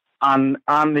on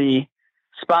the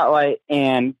spotlight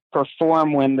and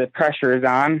perform when the pressure is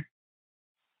on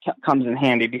comes in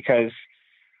handy, because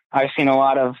I've seen a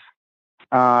lot of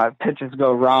pitches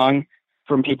go wrong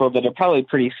from people that are probably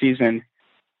pretty seasoned.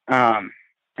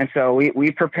 And so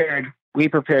we prepared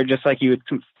just like you would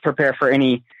prepare for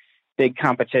any big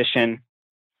competition,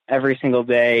 every single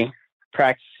day,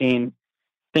 practicing,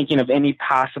 thinking of any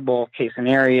possible case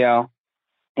scenario,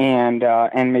 and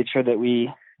made sure that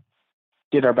we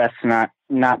did our best to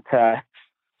not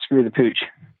screw the pooch.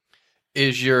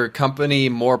 Is your company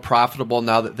more profitable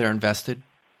now that they're invested?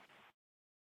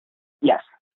 Yes.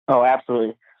 Oh,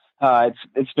 absolutely.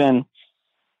 It's been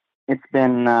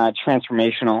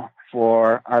transformational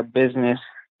for our business,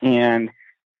 and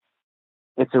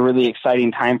it's a really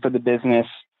exciting time for the business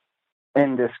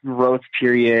in this growth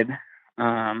period.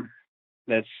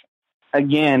 That's,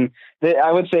 again,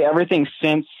 I would say everything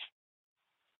since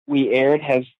we aired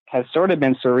has sort of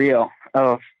been surreal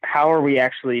of how are we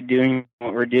actually doing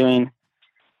what we're doing,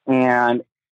 and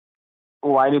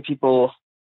why are people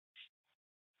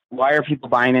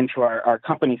buying into our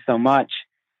company so much?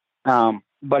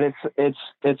 But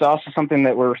it's also something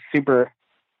that we're super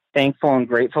thankful and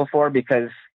grateful for, because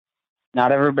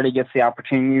not everybody gets the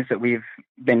opportunities that we've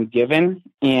been given.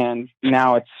 And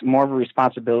now it's more of a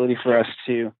responsibility for us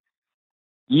to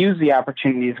use the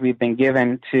opportunities we've been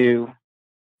given to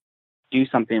do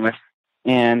something with.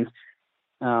 And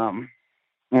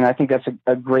I think that's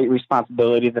a great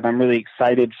responsibility that I'm really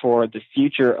excited for the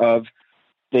future of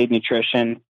VADE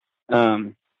Nutrition,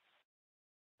 to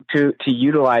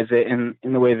utilize it in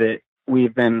the way that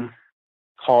we've been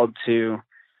called to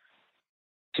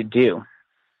do.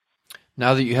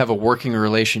 Now that you have a working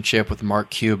relationship with Mark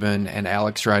Cuban and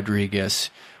Alex Rodriguez,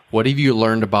 what have you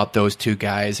learned about those two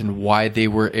guys and why they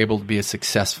were able to be as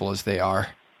successful as they are?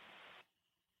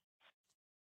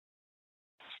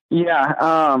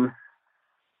 Yeah,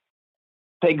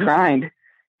 they grind.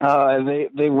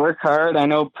 They work hard. I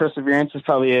know perseverance is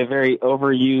probably a very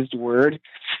overused word,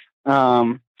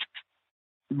 but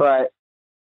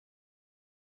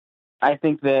I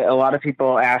think that a lot of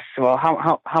people ask, well,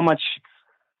 how much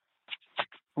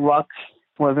luck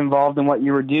was involved in what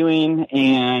you were doing,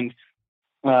 and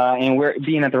where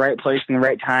being at the right place in the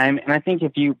right time. And I think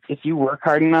if you work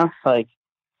hard enough, like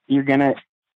you're gonna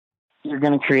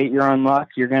create your own luck.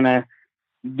 You're gonna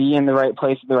be in the right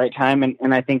place at the right time.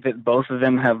 And I think that both of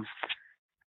them have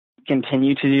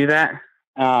continued to do that.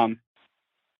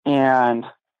 And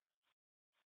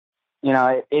you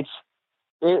know, it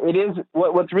is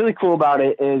what's really cool about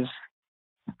it is,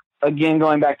 again,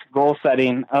 going back to goal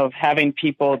setting, of having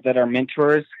people that are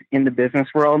mentors in the business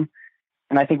world.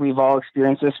 And I think we've all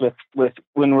experienced this with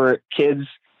when we're kids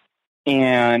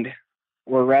and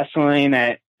we're wrestling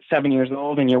at 7 years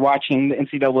old and you're watching the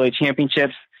NCAA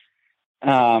championships,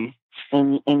 and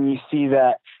you see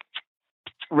that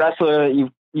wrestler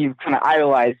that you've kind of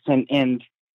idolized, and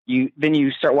you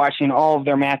start watching all of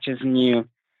their matches and you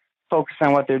focus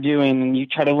on what they're doing and you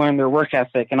try to learn their work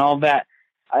ethic and all that.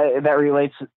 That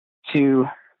relates to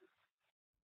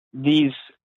these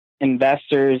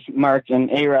investors, Mark and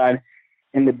A-Rod,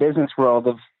 in the business world,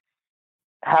 of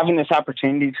having this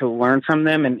opportunity to learn from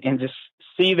them and just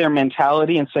see their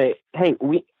mentality and say, hey,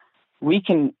 we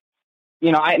can,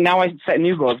 you know, I set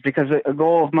new goals, because a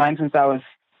goal of mine since I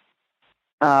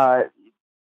was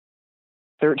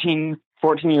 13,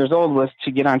 14 years old was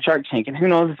to get on Shark Tank. And who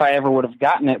knows if I ever would have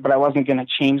gotten it, but I wasn't going to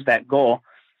change that goal.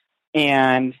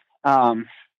 And now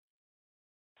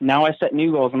I set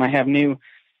new goals and I have new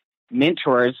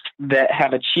mentors that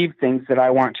have achieved things that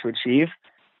I want to achieve.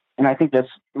 And I think that's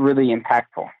really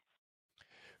impactful.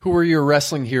 Who were your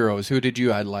wrestling heroes? Who did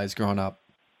you idolize growing up?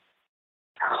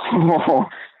 Oh,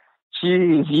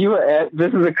 geez,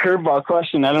 this is a curveball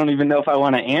question. I don't even know if I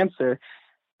want to answer,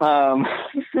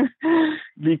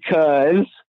 because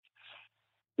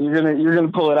you're gonna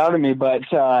pull it out of me. But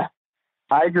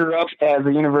I grew up as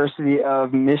a University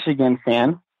of Michigan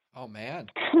fan. Oh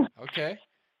man, okay.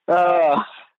 So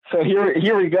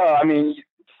here we go. I mean,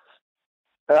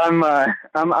 I'm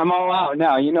all out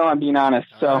now. You know, I'm being honest.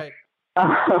 So, right.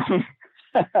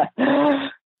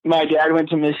 My dad went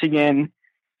to Michigan,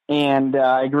 and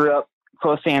I grew up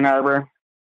close to Ann Arbor,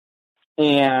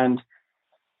 and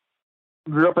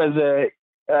grew up as a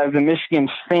Michigan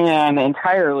fan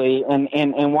entirely, and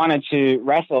wanted to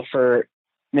wrestle for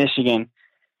Michigan.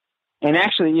 And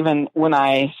actually, even when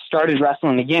I started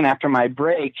wrestling again after my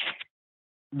break,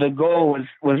 the goal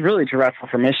was really to wrestle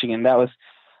for Michigan. That was,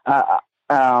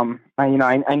 I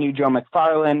knew Joe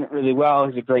McFarland really well.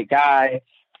 He's a great guy.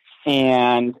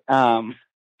 And it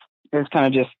was kind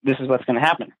of just, this is what's going to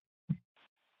happen.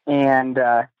 And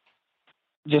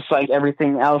just like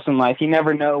everything else in life, you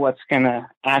never know what's going to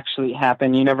actually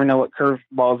happen. You never know what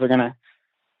curveballs are going to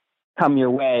come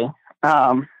your way.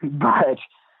 But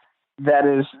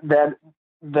that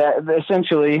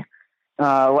essentially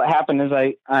what happened is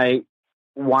I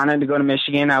wanted to go to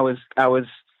Michigan. I was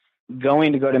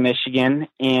going to go to Michigan,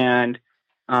 and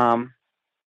my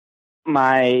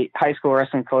high school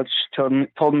wrestling coach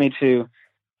told me to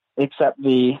accept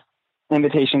the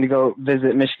invitation to go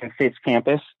visit Michigan State's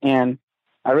campus. And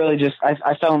I really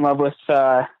I fell in love with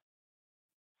the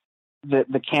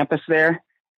campus there,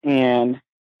 and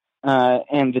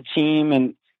the team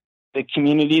and the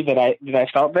community that I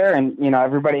felt there. And, you know,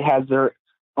 everybody has their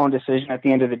own decision at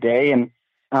the end of the day. And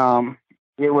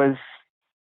it was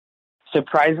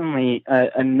surprisingly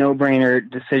a no-brainer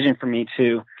decision for me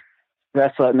to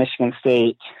wrestle at Michigan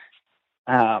State.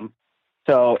 So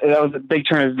that was a big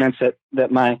turn of events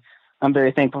that I'm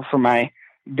very thankful for my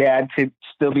dad to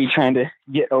still be trying to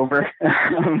get over,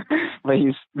 but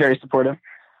he's very supportive.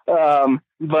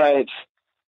 But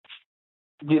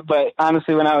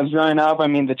honestly, when I was growing up, I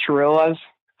mean, the Chirillas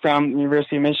from the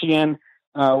University of Michigan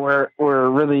were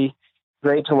really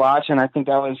great to watch. And I think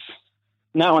I was,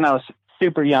 not when I was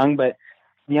super young, but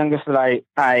the youngest that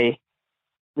I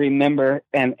remember,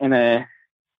 and in a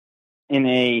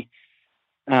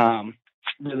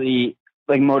really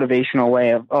like motivational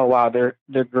way of, oh wow, they're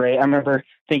great. I remember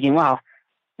thinking, wow,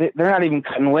 they're not even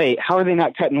cutting weight. How are they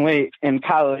not cutting weight in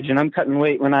college and I'm cutting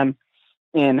weight when I'm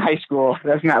in high school?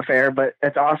 That's not fair, but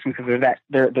that's awesome because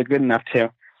they're good enough too.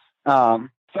 So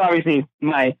obviously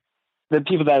the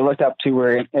people that I looked up to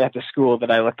were at the school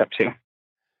that I looked up to.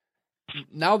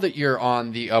 Now that you're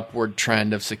on the upward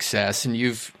trend of success and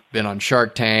you've been on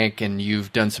Shark Tank and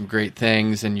you've done some great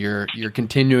things and you're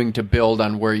continuing to build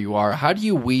on where you are, how do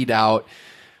you weed out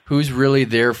who's really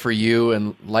there for you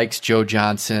and likes Joe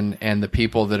Johnson and the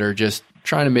people that are just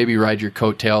trying to maybe ride your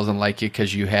coattails and like you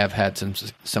because you have had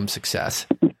some success?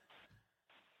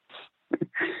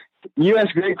 You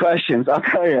ask great questions, I'll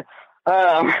tell you.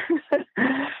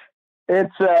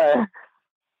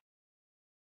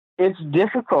 It's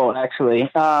difficult actually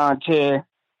to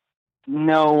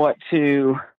know what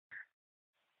to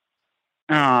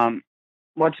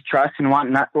trust and what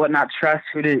not to trust,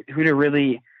 who to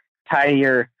really tie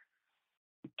your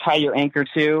anchor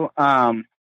to.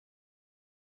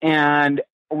 And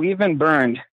we've been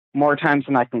burned more times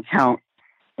than I can count.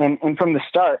 And from the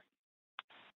start,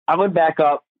 I would back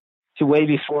up to way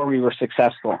before we were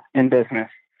successful in business.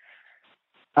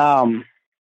 To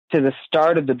the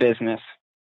start of the business,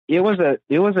 it was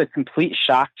a complete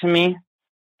shock to me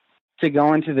to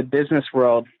go into the business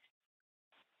world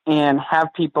and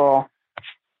have people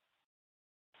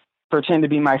pretend to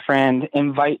be my friend,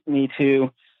 invite me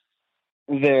to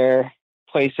their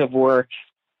place of work,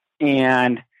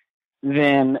 and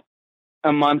then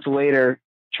a month later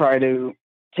try to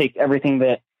take everything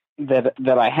that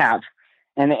I have.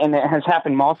 And it has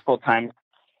happened multiple times.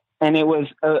 And it was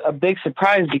a big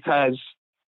surprise because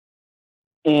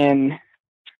in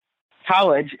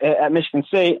college at Michigan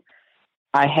State,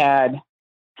 I had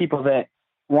people that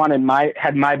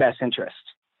had my best interest.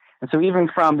 And so even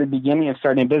from the beginning of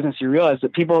starting a business, you realize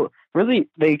that people really,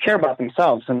 they care about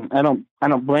themselves. And I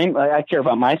don't blame, I care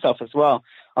about myself as well.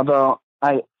 Although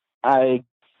I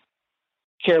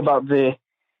care about the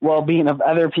well-being of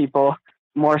other people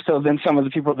more so than some of the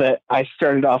people that I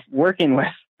started off working with.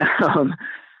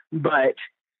 But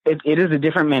it is a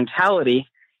different mentality.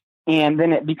 And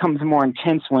then it becomes more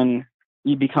intense when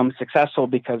you become successful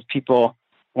because people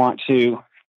want to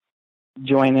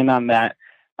join in on that.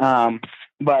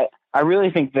 But I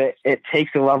really think that it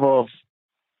takes a level of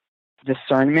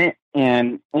discernment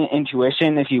and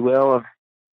intuition, if you will, of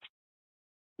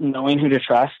knowing who to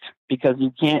trust, because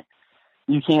you can't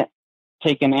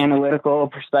take an analytical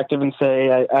perspective and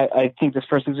say, I think this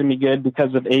person's going to be good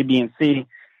because of A, B, and C.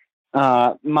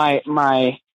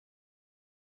 My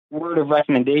word of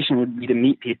recommendation would be to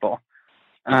meet people.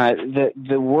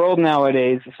 The world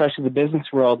nowadays, especially the business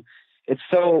world, it's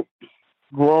so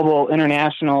global,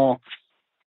 international,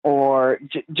 or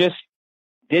just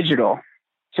digital,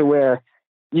 to where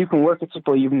you can work with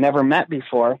people you've never met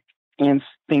before and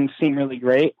things seem really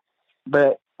great.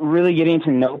 But really getting to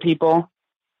know people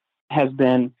has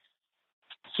been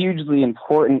hugely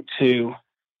important to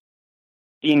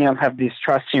being able to have these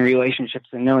trusting relationships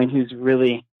and knowing who's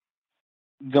really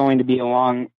going to be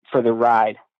along for the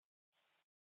ride.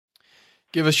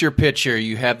 Give us your pitch here.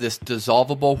 You have this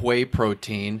dissolvable whey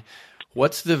protein.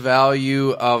 What's the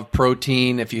value of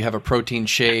protein if you have a protein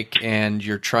shake and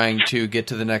you're trying to get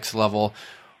to the next level?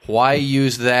 Why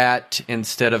use that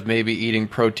instead of maybe eating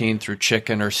protein through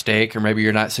chicken or steak? Or maybe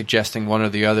you're not suggesting one or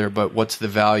the other, but what's the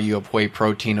value of whey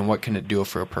protein and what can it do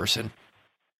for a person?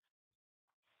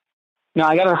 No,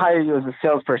 I got to hire you as a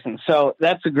salesperson. So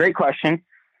that's a great question.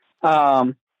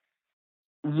 The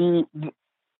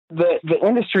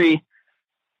industry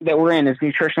that we're in is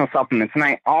nutritional supplements. And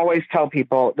I always tell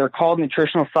people they're called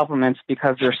nutritional supplements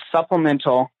because they're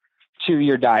supplemental to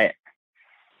your diet.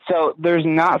 So there's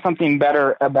not something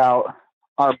better about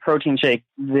our protein shake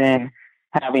than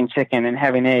having chicken and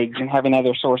having eggs and having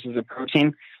other sources of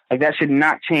protein. Like, that should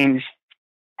not change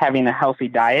having a healthy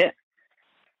diet.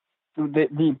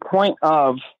 The point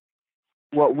of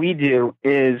what we do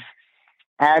is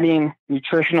adding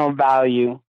nutritional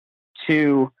value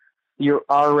to your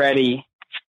already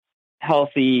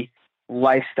healthy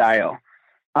lifestyle.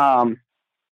 Our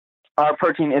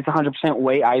protein is 100%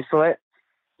 whey isolate.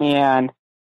 And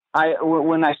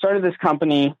when I started this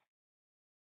company,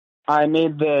 I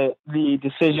made the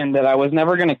decision that I was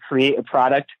never going to create a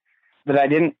product that I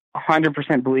didn't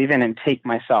 100% believe in and take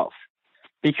myself.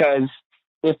 Because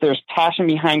if there's passion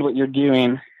behind what you're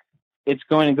doing, it's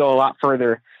going to go a lot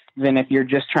further than if you're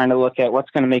just trying to look at what's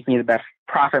going to make me the best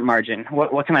profit margin.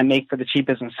 What can I make for the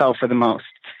cheapest and sell for the most?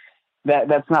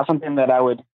 That's not something that I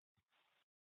would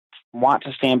want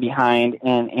to stand behind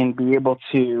and be able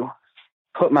to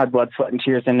put my blood, sweat, and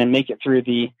tears in and make it through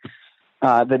the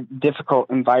the difficult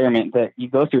environment that you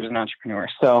go through as an entrepreneur.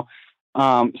 So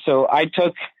I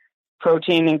took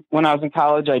protein when I was in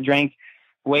college. I drank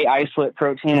whey isolate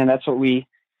protein, and that's what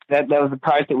that was the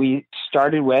product that we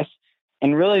started with.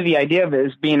 And really the idea of it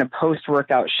is being a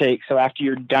post-workout shake. So after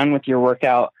you're done with your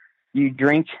workout, you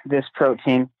drink this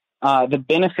protein. The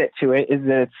benefit to it is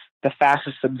that it's the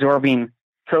fastest absorbing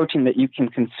protein that you can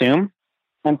consume.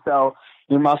 And so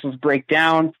your muscles break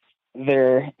down,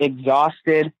 they're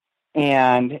exhausted,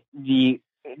 and the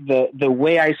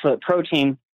whey isolate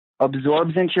protein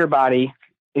absorbs into your body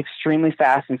extremely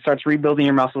fast and starts rebuilding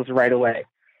your muscles right away.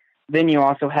 Then you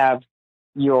also have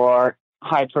your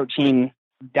high protein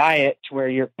diet where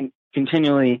you're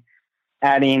continually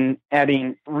adding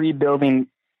rebuilding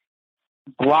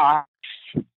blocks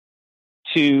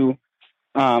to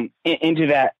into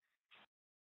that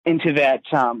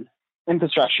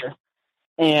infrastructure,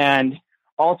 and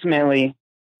ultimately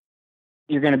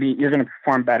you're going to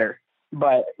perform better.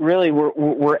 But really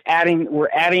we're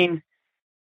adding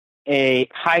a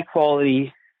high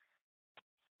quality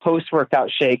post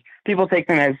workout shake. People take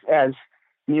them as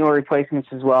meal replacements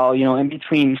as well, in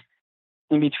between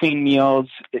meals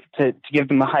to give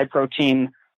them a high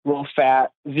protein, low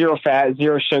fat, zero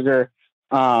sugar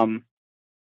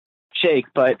shake.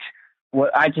 But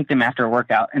what I take them after a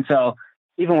workout. And so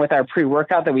even with our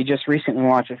pre-workout that we just recently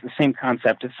launched, it's the same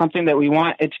concept. It's something that we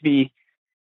want it to be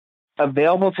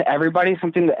available to everybody,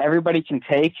 something that everybody can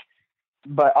take,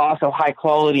 but also high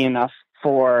quality enough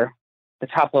for the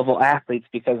top level athletes,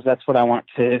 because that's what I want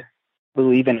to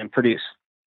believe in and produce.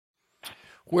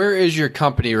 Where is your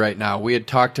company right now? We had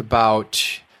talked about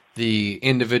the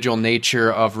individual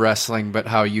nature of wrestling, but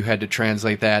how you had to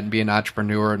translate that and be an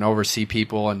entrepreneur and oversee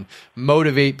people and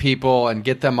motivate people and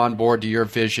get them on board to your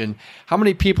vision. How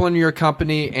many people in your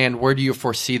company, and where do you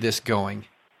foresee this going?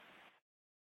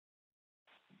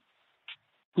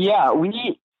 Yeah,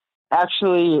 we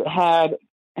actually had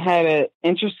an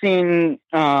interesting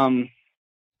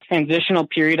transitional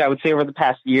period, I would say, over the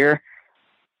past year.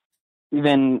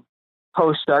 Even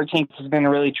post Shark Tank has been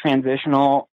really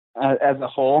transitional as a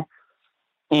whole.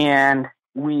 And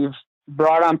we've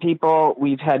brought on people.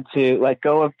 We've had to let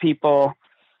go of people.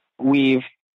 We've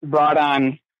brought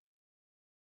on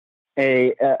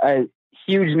a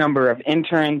huge number of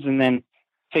interns, and then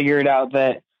figured out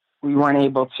that we weren't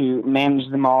able to manage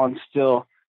them all and still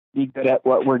be good at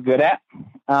what we're good at.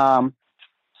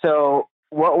 So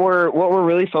what we're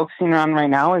really focusing on right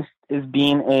now is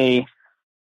being a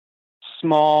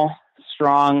small,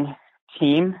 strong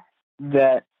team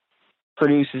that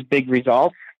produces big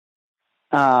results.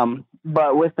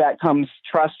 But with that comes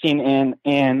trusting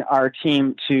in our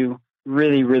team to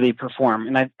really, really perform.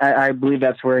 And I believe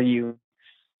that's where you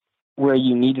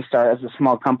need to start as a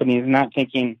small company, is not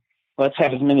thinking, let's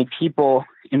have as many people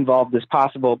involved as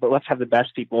possible, but let's have the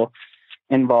best people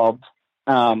involved.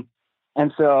 And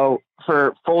so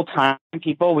for full-time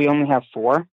people, we only have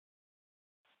 4.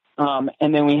 And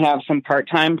then we have some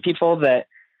part-time people that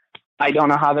I don't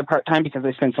know how they're part-time because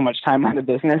they spend so much time on the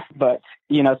business, but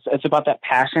it's about that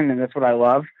passion, and that's what I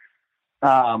love.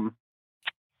 But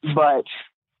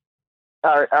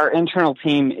our internal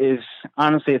team is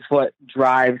honestly, it's what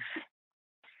drives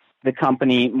the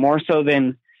company more so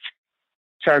than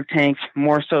Shark Tank,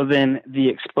 more so than the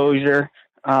exposure.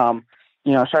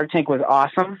 Shark Tank was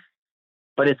awesome,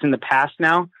 but it's in the past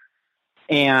now.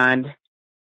 And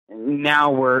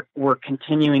now we're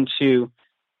continuing to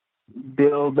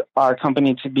build our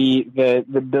company to be the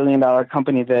 $1 billion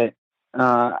company that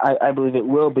I believe it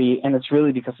will be. And it's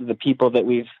really because of the people that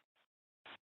we've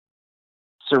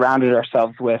surrounded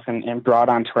ourselves with and brought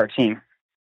onto our team.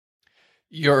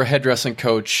 Your head wrestling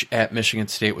coach at Michigan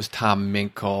State was Tom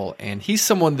Minkle, and he's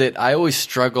someone that I always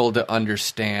struggle to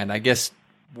understand. I guess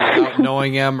without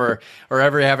knowing him or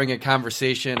ever having a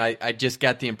conversation, I just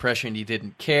got the impression he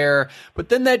didn't care. But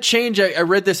then that changed. I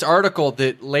read this article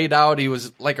that laid out he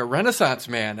was like a Renaissance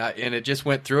man, and it just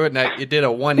went through it, and it did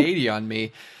a 180 on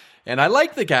me. And I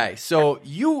like the guy. So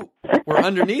you were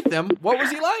underneath him. What was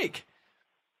he like?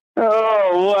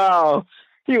 Oh, wow.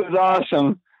 He was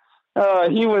awesome.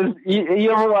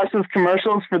 You ever watch those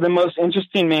commercials for the most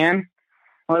interesting man?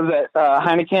 Was it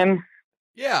Heineken?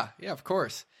 Yeah, of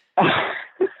course.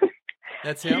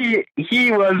 That's him.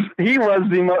 He was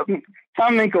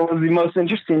Tom Minkle was the most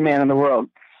interesting man in the world.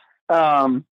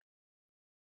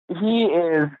 He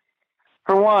is,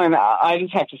 for one, I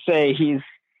just have to say he's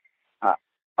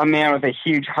a man with a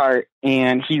huge heart,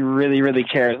 and he really, really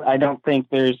cares. I don't think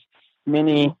there's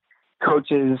many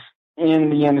coaches in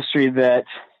the industry that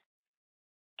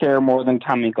care more than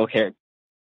Tom Minkle cared.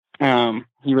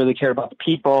 He really cared about the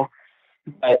people,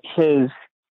 but his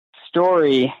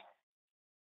story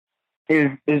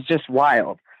is just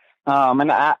wild.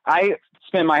 And I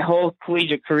spent my whole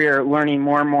collegiate career learning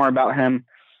more and more about him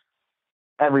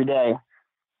every day.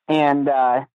 And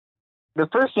the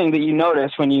first thing that you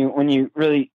notice when you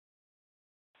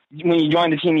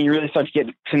join the team and you really start to get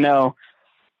to know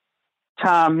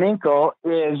Tom Minkle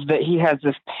is that he has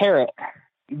this parrot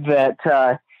that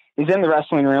is in the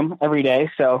wrestling room every day.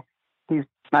 So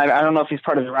I don't know if he's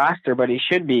part of the roster, but he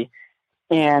should be.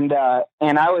 And I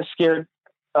was scared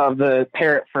of the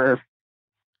parrot for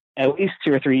at least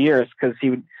 2 or 3 years because he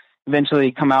would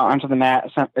eventually come out onto the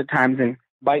mat at times and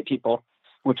bite people,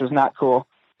 which was not cool.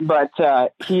 But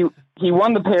he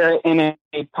won the parrot in a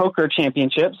poker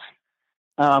championships.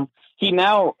 He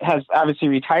now has obviously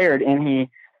retired and he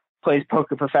plays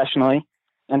poker professionally.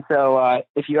 And so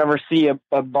if you ever see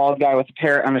a bald guy with a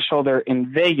parrot on his shoulder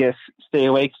in Vegas, stay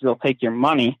away because they'll take your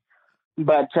money.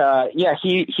 But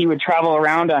he would travel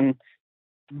around on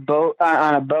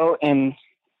a boat, and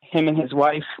him and his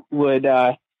wife were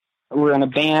in a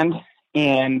band.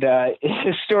 And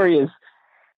his story is,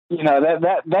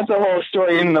 that's a whole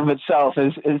story in and of itself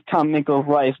is Tom Minkle's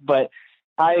life. But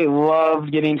I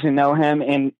loved getting to know him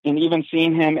and even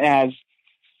seeing him as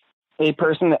a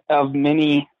person of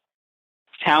many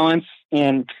talents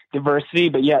and diversity,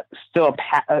 but yet still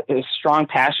a strong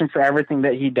passion for everything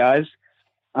that he does.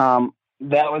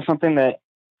 That was something that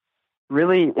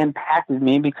really impacted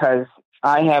me because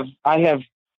I have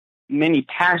many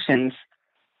passions,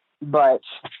 but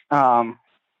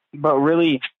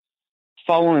really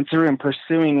following through and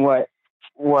pursuing what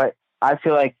I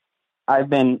feel like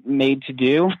I've been made to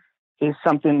do is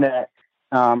something that,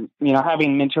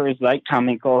 having mentors like Tom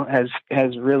Minkle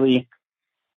has really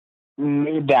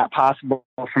made that possible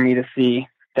for me to see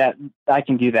that I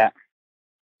can do that.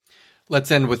 Let's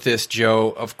end with this,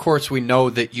 Joe. Of course, we know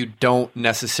that you don't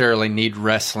necessarily need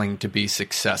wrestling to be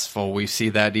successful. We see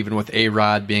that even with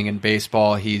A-Rod being in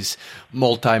baseball, he's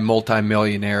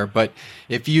multi-millionaire. But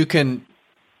if you can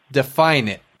define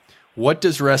it, what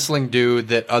does wrestling do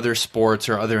that other sports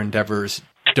or other endeavors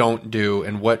don't do,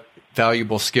 and what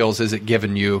valuable skills is it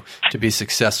given you to be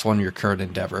successful in your current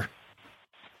endeavor?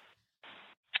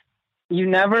 You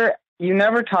never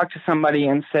talk to somebody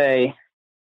and say,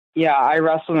 yeah, I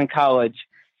wrestled in college,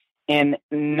 and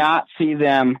not see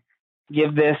them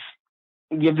give this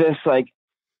like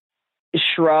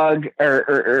shrug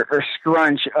or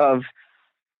scrunch of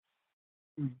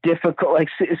difficult, like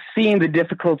seeing the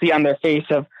difficulty on their face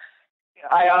of,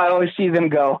 I always see them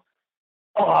go,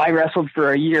 oh, I wrestled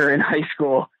for a year in high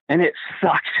school and it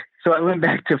sucked. So I went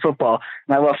back to football,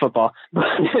 and I love football.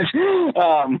 But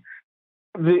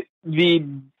the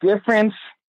difference,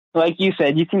 like you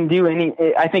said, you can do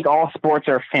I think all sports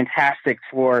are fantastic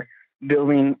for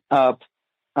building up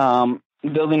young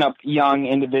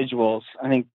individuals. I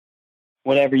think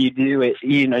whatever you do,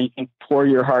 you can pour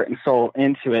your heart and soul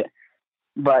into it.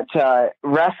 But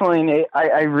wrestling,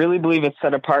 I really believe it's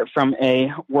set apart from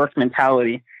a work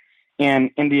mentality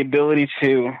and the ability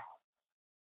to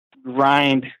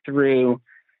grind through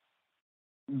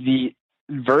the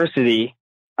adversity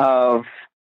of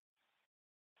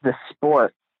the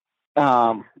sport.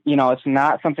 It's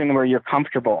not something where you're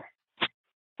comfortable.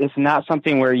 It's not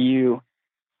something where you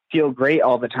feel great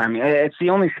all the time. It's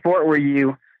the only sport where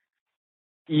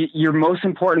your most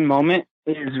important moment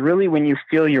is really when you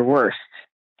feel your worst.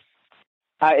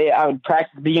 I would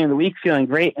practice at the beginning of the week feeling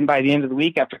great, and by the end of the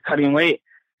week, after cutting weight,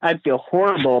 I'd feel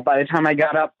horrible. By the time I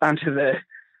got up onto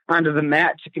the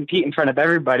mat to compete in front of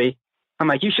everybody, I'm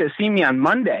like, you should have seen me on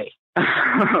Monday.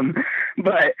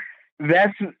 But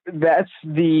that's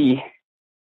the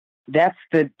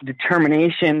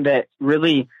determination that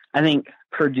really, I think,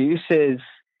 produces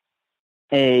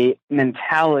a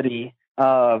mentality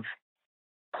of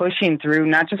pushing through,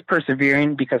 not just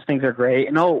persevering because things are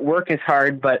great. Work is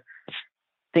hard, but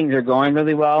things are going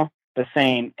really well. But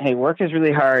saying, hey, work is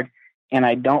really hard and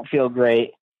I don't feel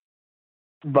great,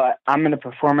 but I'm going to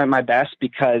perform at my best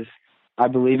because I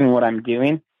believe in what I'm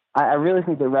doing. I really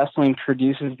think that wrestling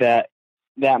produces that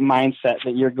mindset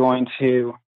that you're going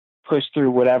to push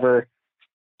through whatever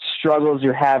struggles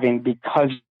you're having because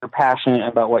you're passionate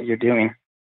about what you're doing.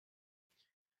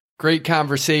 Great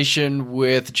conversation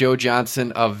with Joe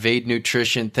Johnson of VADE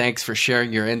Nutrition. Thanks for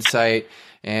sharing your insight,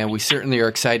 and we certainly are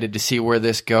excited to see where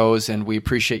this goes, and we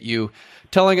appreciate you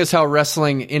telling us how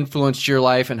wrestling influenced your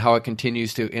life and how it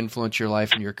continues to influence your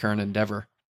life in your current endeavor.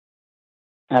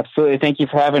 Absolutely. Thank you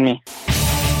for having me.